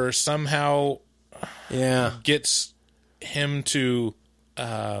 or somehow gets him to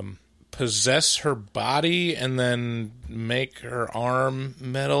possess her body and then make her arm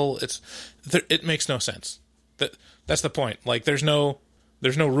metal. It makes no sense. That's the point. Like, there's no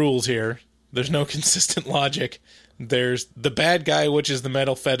rules here. There's no consistent logic. There's the bad guy, which is the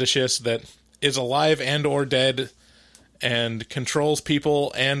metal fetishist that is alive and or dead and controls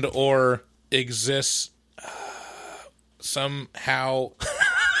people and or exists somehow.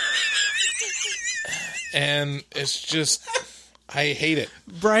 And it's just, I hate it.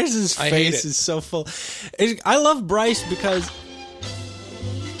 Bryce's face is so full. I love Bryce because...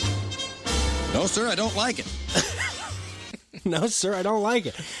 No, sir, I don't like it. No, sir, I don't like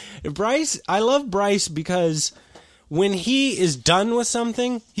it. I love Bryce because when he is done with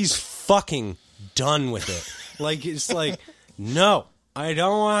something, he's fucking done with it. Like, it's like, no, I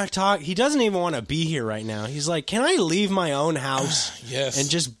don't want to talk. He doesn't even want to be here right now. He's like, can I leave my own house Yes. and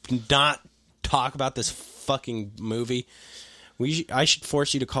just not talk about this fucking movie? I should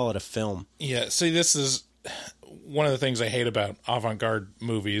force you to call it a film. Yeah, see, this is one of the things I hate about avant-garde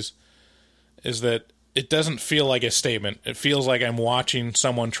movies, is that it doesn't feel like a statement. It feels like I'm watching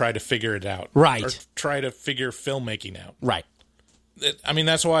someone try to figure it out. Right. Or try to figure filmmaking out. Right. I mean,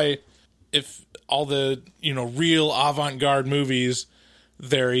 that's why if all the, real avant-garde movies,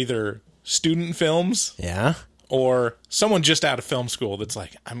 they're either student films. Yeah. Or someone just out of film school that's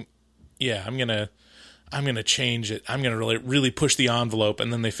like, I'm gonna change it. I'm gonna really push the envelope,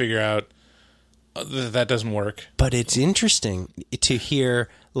 and then they figure out that doesn't work. But it's interesting to hear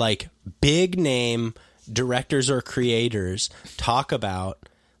like big name directors or creators talk about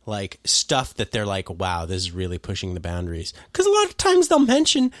like stuff that they're like, wow, this is really pushing the boundaries. Because a lot of times they'll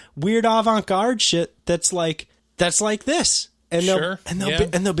mention weird avant-garde shit that's like this. And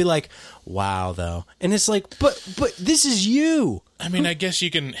they'll be like, wow, though. And it's like, but this is you. I mean, I guess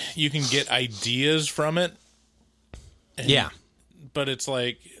you can get ideas from it. Yeah. But it's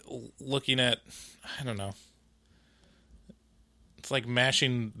like looking at, I don't know. It's like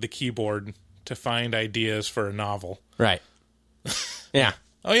mashing the keyboard to find ideas for a novel. Right. Yeah.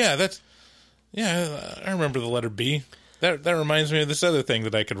 Oh, yeah, I remember the letter B. That reminds me of this other thing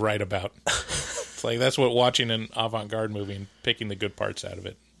that I could write about. It's like, that's what watching an avant-garde movie and picking the good parts out of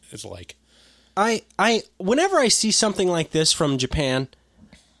it is like. Whenever I see something like this from Japan,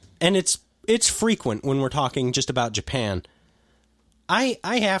 and it's frequent when we're talking just about Japan, I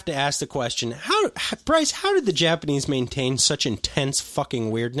have to ask the question, Bryce, how did the Japanese maintain such intense fucking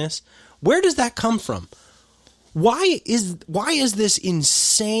weirdness? Where does that come from? Why is this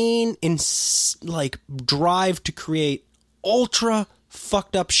insane like drive to create ultra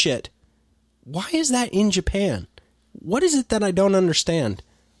fucked up shit? Why is that in Japan? What is it that I don't understand?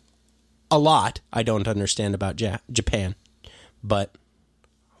 A lot I don't understand about Japan. But,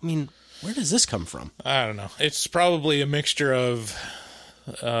 I mean, where does this come from? I don't know. It's probably a mixture of,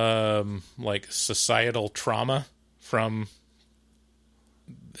 like, societal trauma from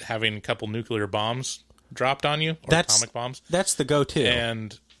having a couple nuclear bombs dropped on you, or atomic bombs. That's the go-to.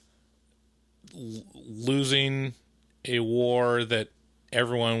 And losing a war that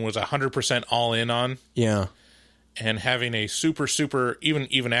everyone was 100% all in on. Yeah. And having a super,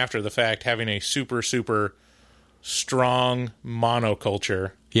 even after the fact, having a super strong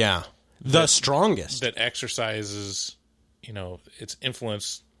monoculture. Yeah. The strongest. That exercises, its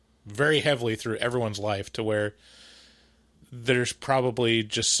influence very heavily through everyone's life, to where there's probably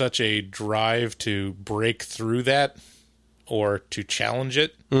just such a drive to break through that, or to challenge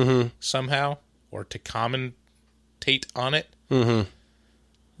it somehow, or to commentate on it,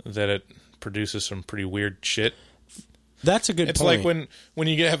 that it produces some pretty weird shit. That's a good point. It's like when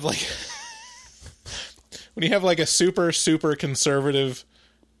you have like when you have like a super conservative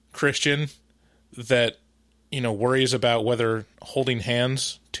Christian that worries about whether holding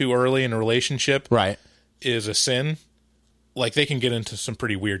hands too early in a relationship is a sin. Like, they can get into some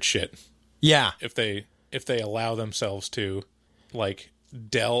pretty weird shit. Yeah. If they allow themselves to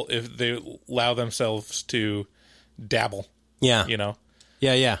if they allow themselves to dabble. Yeah.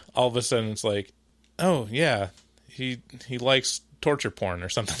 Yeah. All of a sudden it's like, oh yeah, he likes torture porn or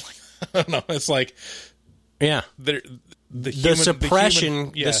something like that. I don't know. It's like, yeah, the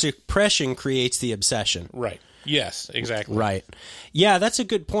suppression creates the obsession. Right. Yes, exactly. Right. Yeah, that's a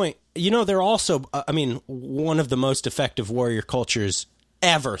good point. They're also, one of the most effective warrior cultures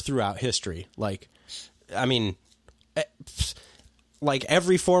ever throughout history. Like, like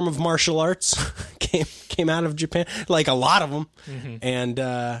every form of martial arts came out of Japan, like a lot of them. Mm-hmm.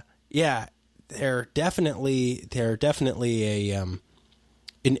 And yeah, they're definitely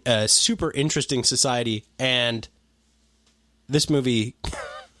a super interesting society, and this movie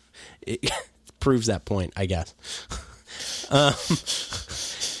it proves that point, I guess.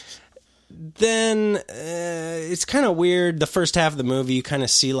 Then it's kind of weird. The first half of the movie, you kind of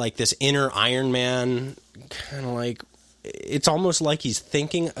see like this inner Iron Man, kind of like, it's almost like he's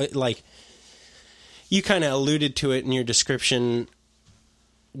thinking, like you kind of alluded to it in your description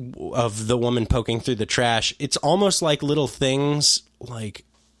of the woman poking through the trash. It's almost like little things like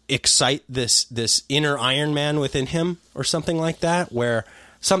excite this inner Iron Man within him or something like that, where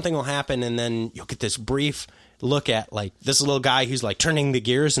something will happen and then you'll get this brief look at like this little guy who's like turning the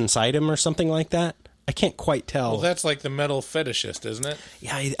gears inside him or something like that. I can't quite tell. Well, that's like the metal fetishist, isn't it?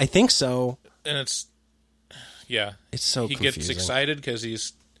 Yeah, I think so. And it's so he confusing. gets excited because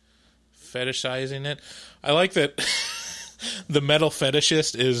he's fetishizing it. I like that the metal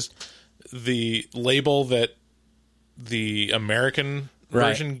fetishist is the label that the American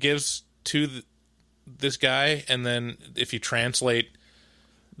version gives to this guy, and then if you translate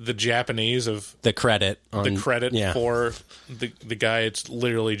the Japanese of the credit for the guy, it's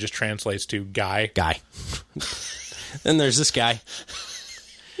literally just translates to guy. Then there's this guy.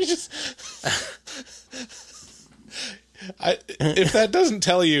 If that doesn't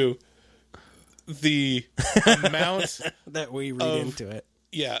tell you the amount that we read into it.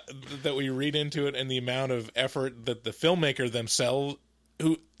 Yeah, that we read into it, and the amount of effort that the filmmaker themselves,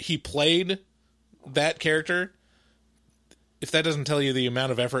 who he played that character, if that doesn't tell you the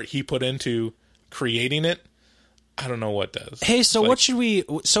amount of effort he put into creating it, I don't know what does. Hey, so what should we...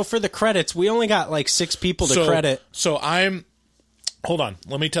 So for the credits, we only got like 6 people to credit. So hold on.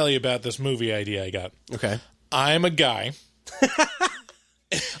 Let me tell you about this movie idea I got. Okay. I'm a guy.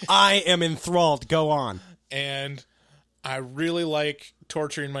 I am enthralled. Go on. And I really like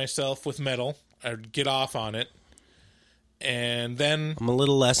torturing myself with metal. I get off on it. And then... I'm a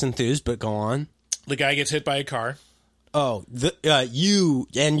little less enthused, but go on. The guy gets hit by a car. Oh, you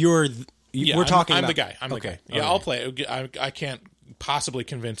and you're... we're talking I'm about... the guy. I'm the guy. Yeah, okay. I'll play it. I can't possibly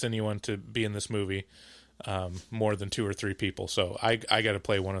convince anyone to be in this movie more than 2 or 3 people, so I got to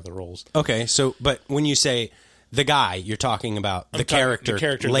play one of the roles. Okay, so, but when you say the guy, you're talking about the character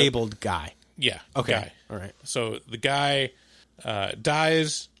labeled guy. Yeah. Okay. Guy. All right. So the guy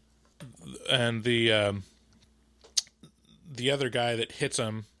dies, and the other guy that hits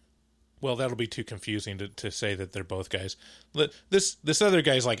him, well, that'll be too confusing to say that they're both guys. This other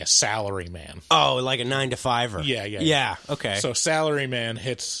guy's like a salary man. Oh, like a 9-to-5-er. Yeah. Okay. So salary man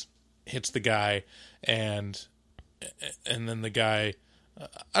hits the guy, and then the guy,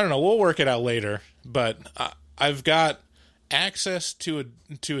 I don't know. We'll work it out later. But I've got access to a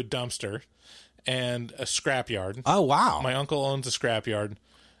dumpster and a scrapyard. Oh wow! My uncle owns a scrapyard,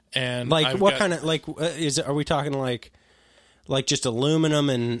 and like what kind of like is it? Are we talking like just aluminum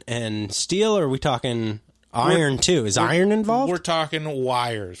and steel, or are we talking iron too? Is iron involved? We're talking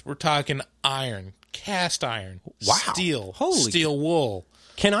wires. We're talking iron, cast iron, wow, steel, steel wool.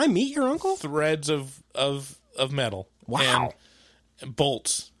 Can I meet your uncle? Threads of metal. Wow. And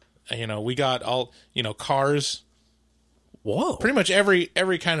bolts. We got all cars. Whoa. Pretty much every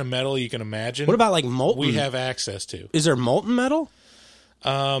kind of metal you can imagine. What about like molten? We have access to. Is there molten metal?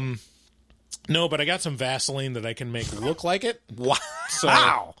 No, but I got some Vaseline that I can make look like it. Wow.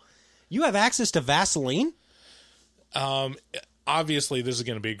 So, you have access to Vaseline? Obviously, this is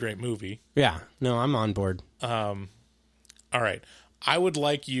going to be a great movie. Yeah. No, I'm on board. All right. I would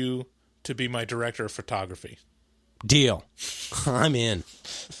like you to be my director of photography. Deal. I'm in.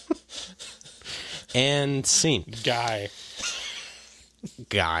 And scene. Guy.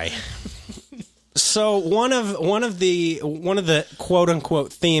 So one of the quote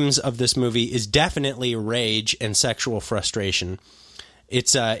unquote themes of this movie is definitely rage and sexual frustration.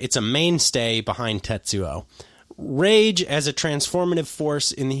 It's a mainstay behind Tetsuo. Rage as a transformative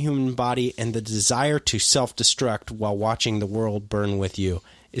force in the human body and the desire to self-destruct while watching the world burn with you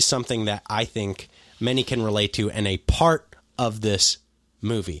is something that I think many can relate to, and a part of this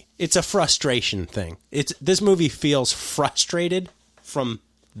movie. It's a frustration thing. This movie feels frustrated from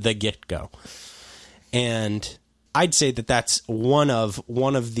the get-go. And I'd say that that's one of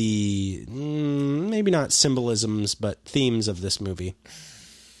the maybe not symbolisms but themes of this movie.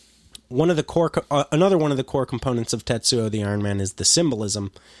 Another one of the core components of Tetsuo the Iron Man is the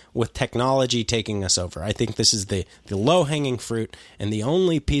symbolism with technology taking us over. I think this is the low-hanging fruit and the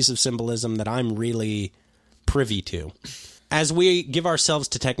only piece of symbolism that I'm really privy to. As we give ourselves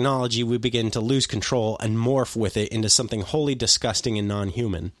to technology, we begin to lose control and morph with it into something wholly disgusting and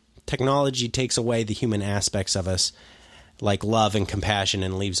non-human. Technology takes away the human aspects of us, like love and compassion,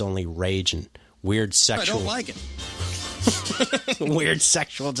 and leaves only rage and weird sexual... I don't like it. weird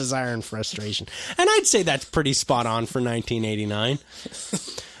sexual desire and frustration. And I'd say that's pretty spot on for 1989.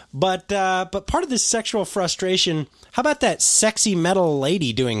 But part of this sexual frustration, how about that sexy metal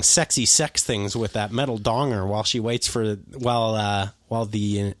lady doing sexy sex things with that metal donger while she waits for while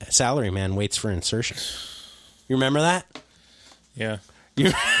the salary man waits for insertion? You remember that? Yeah.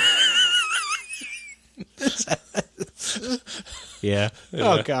 Yeah.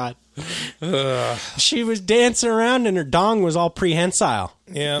 Oh God. She was dancing around and her dong was all prehensile.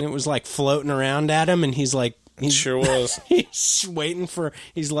 Yeah. And it was like floating around at him, and he's like, Sure was. He's waiting for.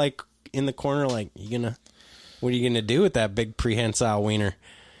 He's like in the corner, like, what are you gonna do with that big prehensile wiener?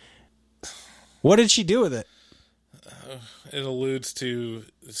 What did she do with it? It alludes to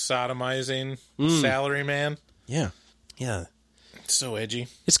sodomizing salary man. Yeah. It's so edgy.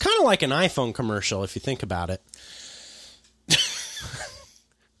 It's kind of like an iPhone commercial if you think about it.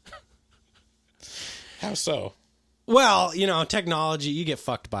 How so? Well, technology, you get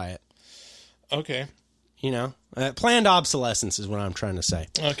fucked by it. Okay. Planned obsolescence is what I'm trying to say.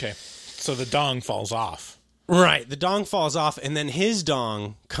 Okay. So the dong falls off. Right. The dong falls off, and then his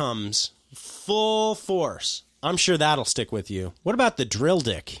dong comes full force. I'm sure that'll stick with you. What about the drill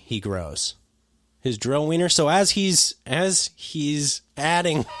dick he grows? His drill wiener? So as he's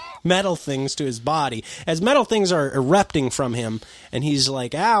adding metal things to his body, as metal things are erupting from him, and he's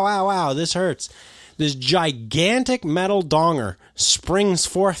like, ow, ow, ow, this hurts. This gigantic metal donger springs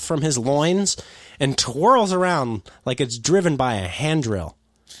forth from his loins and twirls around like it's driven by a hand drill.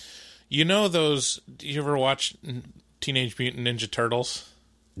 You know those... Do you ever watch Teenage Mutant Ninja Turtles?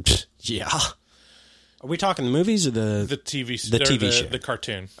 Yeah. Are we talking the movies or the TV show? The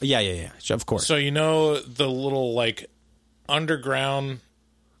cartoon. Yeah. Of course. So you know the little, like, underground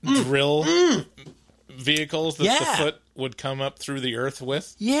drill vehicles that the foot would come up through the earth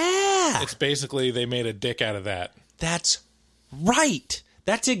with? Yeah. It's basically they made a dick out of that. That's right.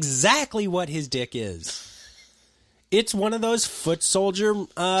 That's exactly what his dick is. It's one of those foot soldier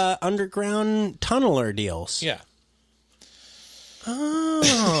underground tunneler deals. Yeah.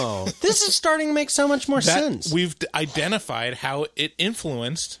 Oh, this is starting to make so much more sense. We've identified how it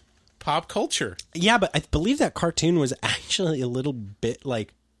influenced pop culture. Yeah, but I believe that cartoon was actually a little bit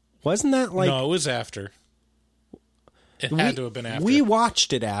like... Wasn't that like... No, it was after. It had to have been after. We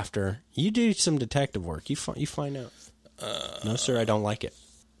watched it after. You do some detective work. You find out. No, sir, I don't like it.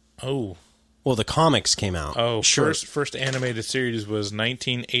 Oh. Well, the comics came out. Oh, sure. First animated series was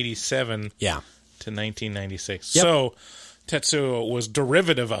 1987 to 1996. Yep. So, Tetsuo was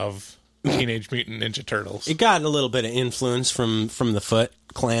derivative of Teenage Mutant Ninja Turtles. It got a little bit of influence from the Foot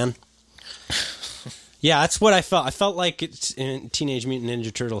Clan. Yeah, that's what I felt. I felt like Teenage Mutant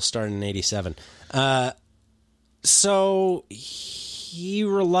Ninja Turtles started in 87. So he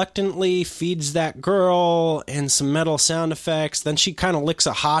reluctantly feeds that girl and some metal sound effects. Then she kind of licks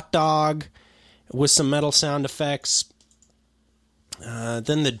a hot dog with some metal sound effects.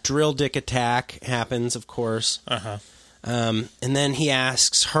 Then the drill dick attack happens, of course. Uh-huh. And then he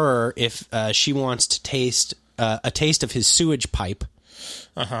asks her if she wants to taste a taste of his sewage pipe,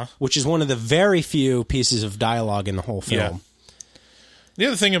 which is one of the very few pieces of dialogue in the whole film. Yeah. The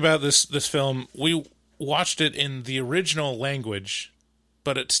other thing about this film, we watched it in the original language,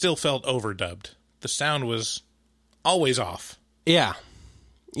 but it still felt overdubbed. The sound was always off. Yeah,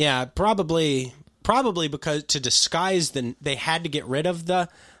 probably because to disguise they had to get rid of the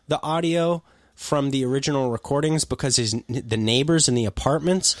audio from the original recordings because the neighbors in the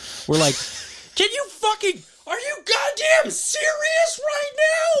apartments were like, are you goddamn serious right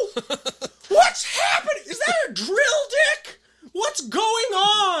now? What's happening? Is that a drill dick? What's going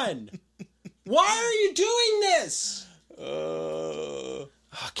on? Why are you doing this?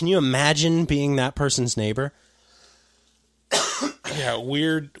 Can you imagine being that person's neighbor? Yeah,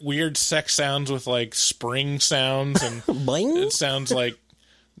 weird sex sounds with like spring sounds, and it sounds like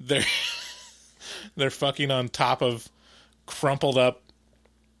they're fucking on top of crumpled up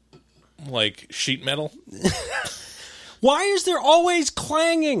like sheet metal. Why is there always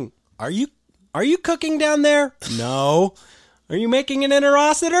clanging? Are you cooking down there? No. Are you making an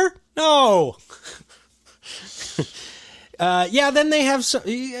interocitor? No. Then they have some...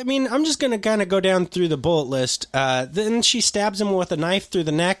 I mean, I'm just going to kind of go down through the bullet list. Then she stabs him with a knife through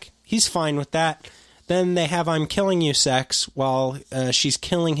the neck. He's fine with that. Then they have I'm killing you sex while she's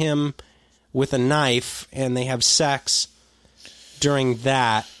killing him with a knife, and they have sex during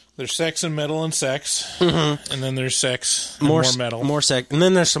that. There's sex and metal and sex, and then there's sex and more metal. More sex. And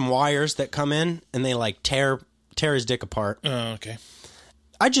then there's some wires that come in, and they, like, tear his dick apart. Oh, okay.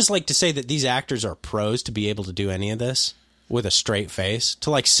 I'd just like to say that these actors are pros to be able to do any of this with a straight face. To,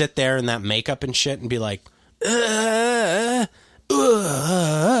 like, sit there in that makeup and shit and be like, you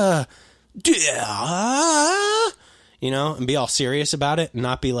know, and be all serious about it and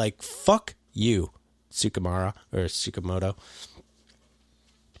not be like, fuck you, Tsukamoto.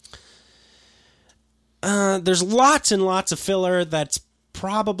 There's lots and lots of filler that's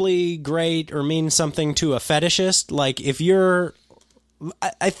probably great or means something to a fetishist. Like, if you're...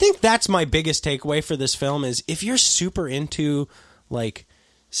 I think that's my biggest takeaway for this film is if you're super into, like,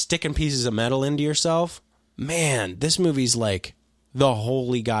 sticking pieces of metal into yourself, man, this movie's like the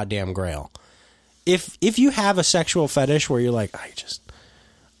holy goddamn grail. If you have a sexual fetish where you're like, I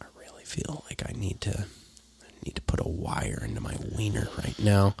really feel like I need to put a wire into my wiener right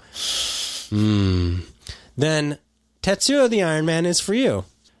now, then Tetsuo the Iron Man is for you.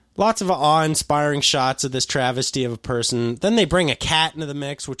 Lots of awe-inspiring shots of this travesty of a person. Then they bring a cat into the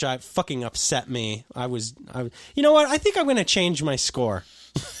mix, which fucking upset me. You know what? I think I'm going to change my score.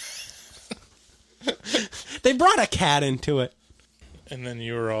 They brought a cat into it. And then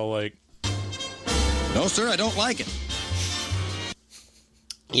you were all like, no, sir, I don't like it.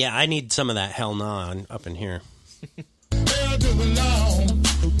 Yeah, I need some of that hell nah up in here.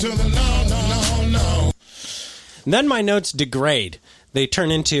 Then my notes degrade. They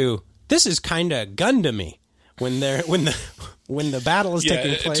turn into, this is kind of Gundam-y when the battle is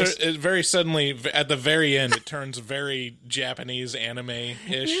taking place. It very suddenly, at the very end, it turns very Japanese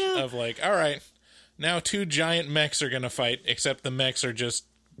anime-ish of like, all right, now two giant mechs are going to fight, except the mechs are just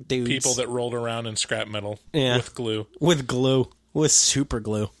dudes. People that rolled around in scrap metal with glue. With super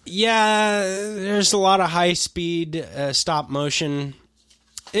glue. Yeah, there's a lot of high-speed stop motion.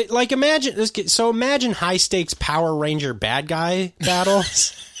 Imagine high-stakes Power Ranger bad guy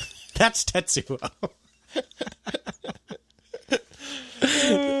battles. That's Tetsuo.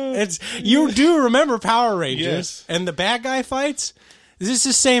 You do remember Power Rangers, yes. And the bad guy fights? This is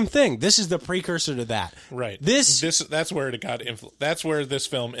the same thing. This is the precursor to that. Right. That's where it got that's where this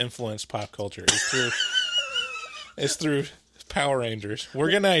film influenced pop culture. It's through Power Rangers.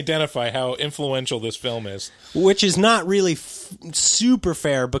 We're going to identify how influential this film is. Which is not really super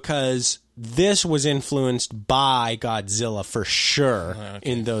fair because this was influenced by Godzilla for sure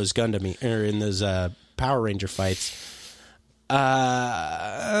in those Gundam or in those Power Ranger fights.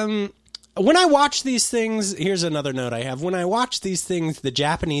 When I watch these things, here's another note I have. When I watch these things, the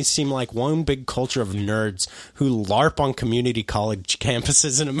Japanese seem like one big culture of nerds who LARP on community college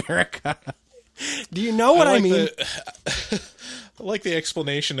campuses in America. Do you know what I mean? I like the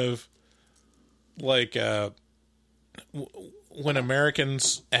explanation of, like, when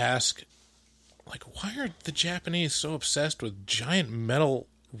Americans ask, like, why are the Japanese so obsessed with giant metal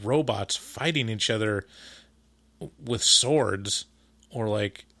robots fighting each other with swords or,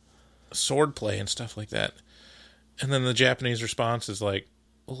 like, sword play and stuff like that? And then the Japanese response is like,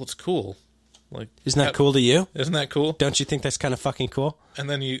 well, it's cool. Like, isn't that cool to you? Isn't that cool? Don't you think that's kind of fucking cool? And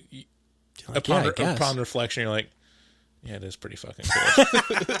then you like, upon reflection, you're like, yeah, it is pretty fucking cool.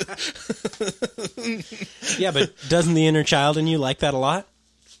 Yeah, but doesn't the inner child in you like that a lot?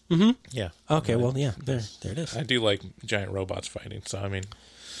 Mm-hmm. Yeah. Okay, well, yeah, there it is. I do like giant robots fighting, so I mean...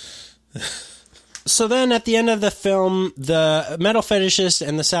 So then at the end of the film, the metal fetishist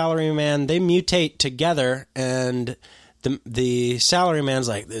and the salaryman, they mutate together, and the salaryman's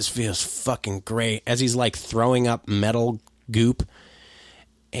like, this feels fucking great, as he's like throwing up metal goop.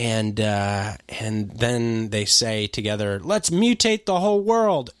 And then they say together, let's mutate the whole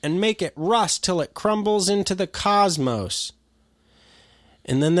world and make it rust till it crumbles into the cosmos.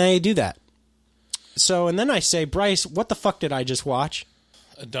 And then they do that. So, and then I say, Bryce, what the fuck did I just watch?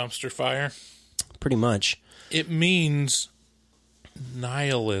 A dumpster fire. Pretty much. It means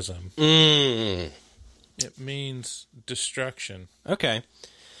nihilism. It means destruction. Okay.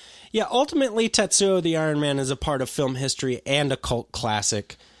 Yeah, ultimately, Tetsuo the Iron Man is a part of film history and a cult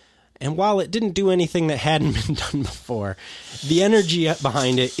classic. And while it didn't do anything that hadn't been done before, the energy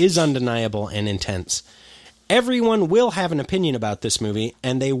behind it is undeniable and intense. Everyone will have an opinion about this movie,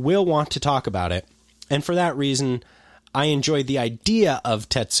 and they will want to talk about it. And for that reason, I enjoyed the idea of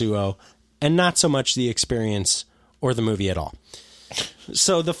Tetsuo, and not so much the experience or the movie at all.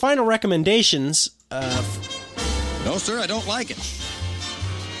 So the final recommendations... No, sir, I don't like it.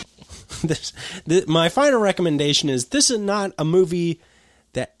 My final recommendation is this is not a movie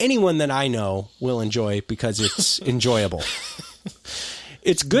that anyone that I know will enjoy because it's enjoyable.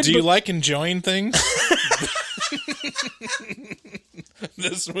 It's good. Do you like enjoying things?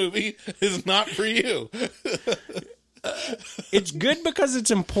 this movie is not for you. It's good because it's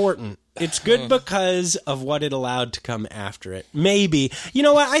important. It's good because of what it allowed to come after it. Maybe. You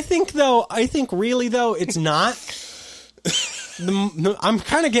know what? I think really, it's not. I'm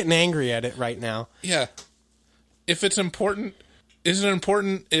kind of getting angry at it right now. Yeah. If it's important, is it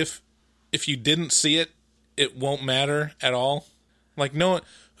important if you didn't see it, it won't matter at all? Like, no one,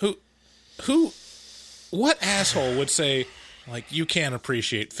 what asshole would say, like, you can't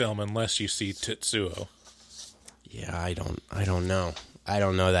appreciate film unless you see Tetsuo? Yeah, I don't know. I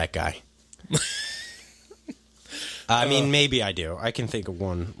don't know that guy. I mean, maybe I do. I can think of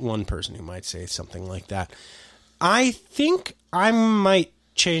one person who might say something like that. I think I might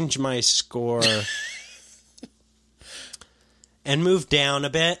change my score and move down a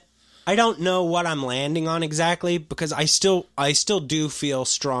bit. I don't know what I'm landing on exactly because I still do feel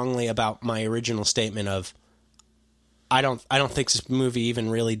strongly about my original statement of I don't think this movie even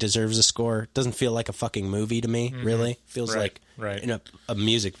really deserves a score. It doesn't feel like a fucking movie to me, really. It feels like in a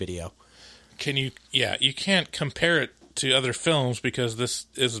music video. You can't compare it to other films because this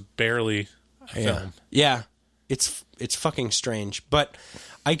is barely a film. Yeah. It's fucking strange. But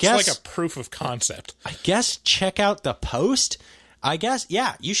I guess it's like a proof of concept. I guess check out the post. I guess,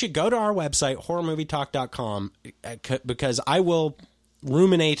 you should go to our website, horrormovietalk.com, because I will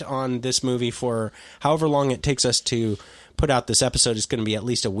ruminate on this movie for however long it takes us to put out this episode. It's going to be at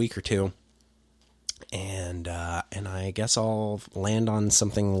least a week or two. And I guess I'll land on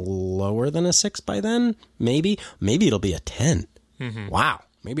something lower than a 6 by then. Maybe it'll be a 10. Mm-hmm. Wow.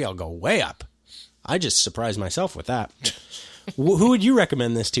 Maybe I'll go way up. I just surprised myself with that. Who would you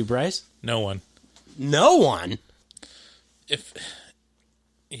recommend this to, Bryce? No one. No one?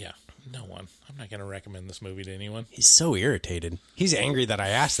 No one. I'm not going to recommend this movie to anyone. He's so irritated. He's angry that I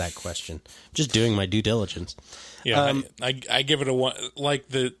asked that question. Just doing my due diligence. Yeah, I give it a 1. Like,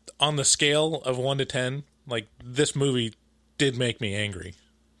 on the scale of 1 to 10, like, this movie did make me angry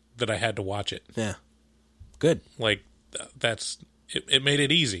that I had to watch it. Yeah. Good. Like, it made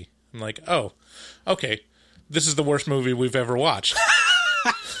it easy. I'm like, oh, okay, this is the worst movie we've ever watched.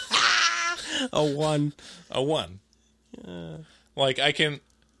 A 1. A 1. Like,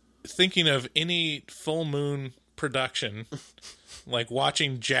 thinking of any full moon production, like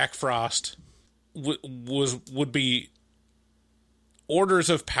watching Jack Frost would be orders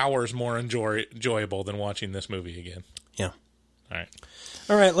of powers more enjoyable than watching this movie again. Yeah.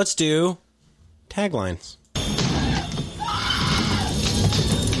 All right, let's do taglines.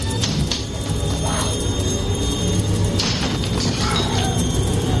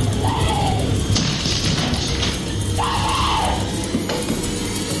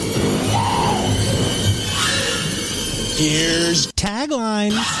 Here's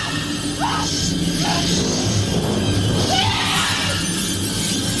taglines.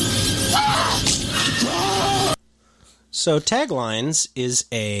 So taglines is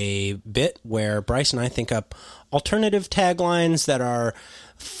a bit where Bryce and I think up alternative taglines that are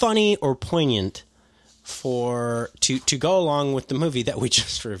funny or poignant to go along with the movie that we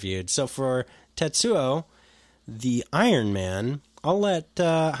just reviewed. So for Tetsuo, the Iron Man, I'll let...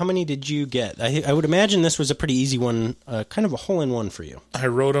 how many did you get? I would imagine this was a pretty easy one, kind of a hole-in-one for you. I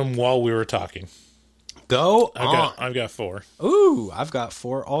wrote them while we were talking. Go on. I've got 4. Ooh, I've got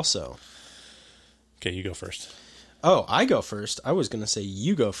 4 also. Okay, you go first. Oh, I go first. I was going to say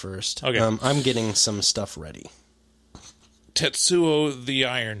you go first. Okay. I'm getting some stuff ready. Tetsuo the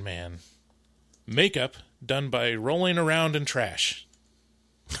Iron Man. Makeup done by rolling around in trash.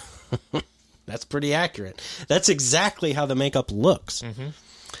 That's pretty accurate. That's exactly how the makeup looks. Mm-hmm.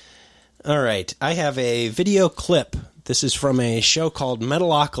 All right. I have a video clip. This is from a show called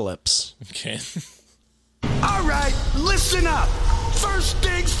Metalocalypse. Okay. All right, listen up. First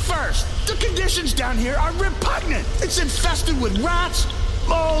things first. The conditions down here are repugnant. It's infested with rats,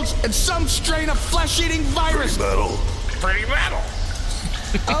 molds, and some strain of flesh-eating virus. Pretty metal.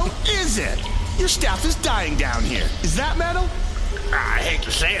 Oh, is it? Your staff is dying down here. Is that metal? I hate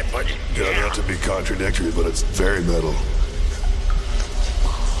to say it, but Not to be contradictory, but it's very metal.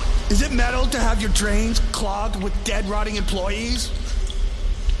 Is it metal to have your drains clogged with dead, rotting employees?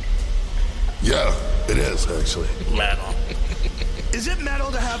 Yeah, it is, actually. metal. Is it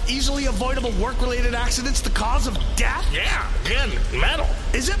metal to have easily avoidable work-related accidents the cause of death? Yeah, again, metal.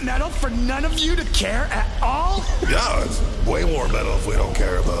 Is it metal for none of you to care at all? Yeah, it's way more metal if we don't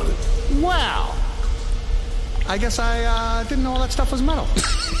care about it. Wow. I guess I didn't know all that stuff was metal.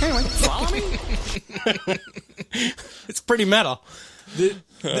 Anyway, follow me? It's pretty metal.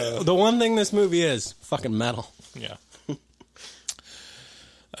 The one thing this movie is, fucking metal. Yeah.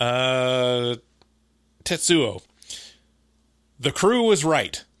 Tetsuo. The crew was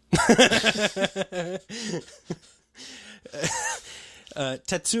right.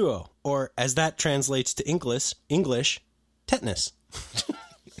 Tetsuo, or as that translates to English, tetanus.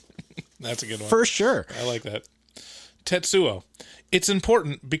 That's a good one. For sure. I like that. Tetsuo. It's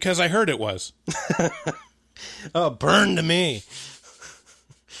important because I heard it was. Oh, burn to me.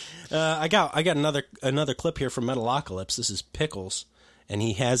 I got another clip here from Metalocalypse. This is Pickles, and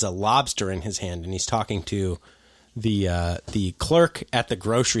he has a lobster in his hand, and he's talking to the clerk at the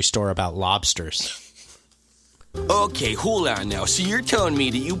grocery store about lobsters. Okay, hold on now. So you're telling me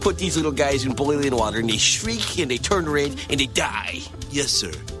that you put these little guys in boiling water and they shriek and they turn red and they die? Yes,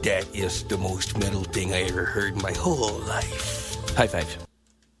 sir. That is the most metal thing I ever heard in my whole life. High five.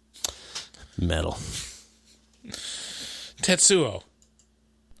 Metal. Tetsuo.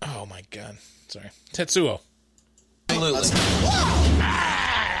 Oh my god. Sorry. Tetsuo. Absolutely.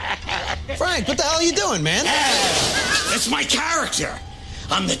 Frank, what the hell are you doing, man? That's my character.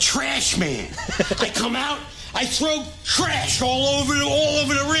 I'm the trash man. I come out, I throw trash all over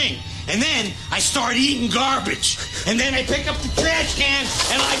the ring. And then I start eating garbage. And then I pick up the trash can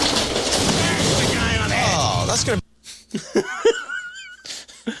and I smash the guy on the head. Oh, that's gonna...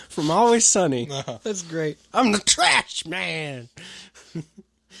 From Always Sunny. That's great. I'm the trash man.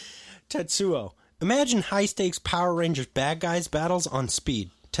 Tetsuo. Imagine high-stakes Power Rangers bad guys battles on speed.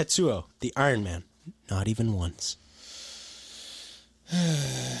 Tetsuo, the Iron Man. Not even once.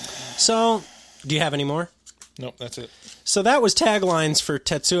 So, do you have any more? Nope, that's it. So that was taglines for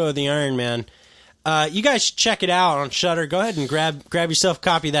Tetsuo, the Iron Man. You guys should check it out on Shudder. Go ahead and grab yourself a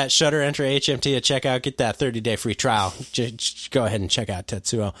copy of that Shudder. Enter HMT at checkout. Get that 30-day free trial. Just go ahead and check out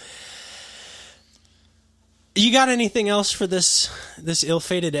Tetsuo. You got anything else for this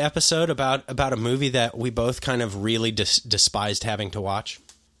ill-fated episode about a movie that we both kind of really despised having to watch?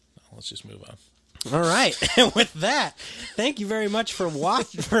 Let's just move on. All right. And with that, thank you very much for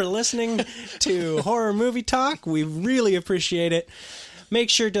listening to Horror Movie Talk. We really appreciate it. Make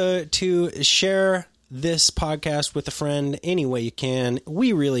sure to share this podcast with a friend any way you can.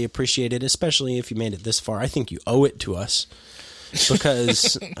 We really appreciate it, especially if you made it this far. I think you owe it to us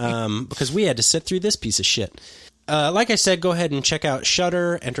because we had to sit through this piece of shit. Like I said, go ahead and check out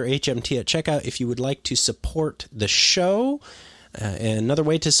Shudder. Enter HMT at checkout if you would like to support the show. Another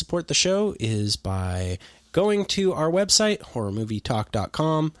way to support the show is by going to our website,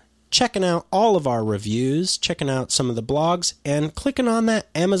 horrormovietalk.com, checking out all of our reviews, checking out some of the blogs, and clicking on that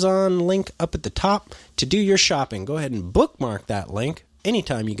Amazon link up at the top to do your shopping. Go ahead and bookmark that link.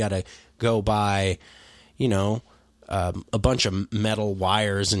 Anytime you got to go buy, a bunch of metal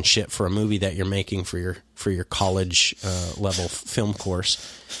wires and shit for a movie that you're making for your college level film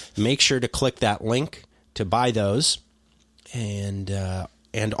course, make sure to click that link to buy those. And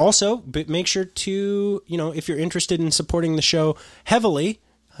also make sure to, if you're interested in supporting the show heavily,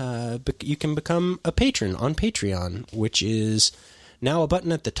 you can become a patron on Patreon, which is now a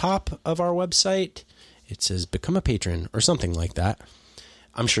button at the top of our website. It says become a patron or something like that.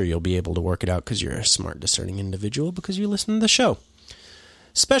 I'm sure you'll be able to work it out because you're a smart, discerning individual because you listen to the show.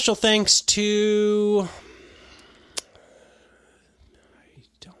 Special thanks to... I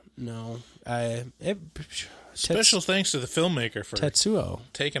don't know. Special thanks to the filmmaker for Tetsuo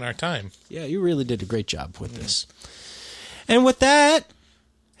taking our time. Yeah, you really did a great job with this. And with that,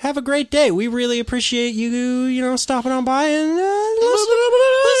 have a great day. We really appreciate you, stopping on by and listen.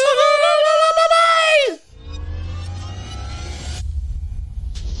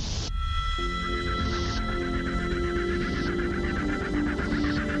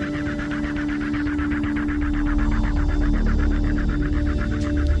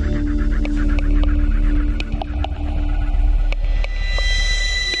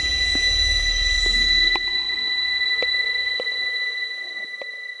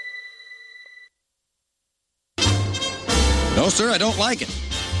 No, sir, I don't like it.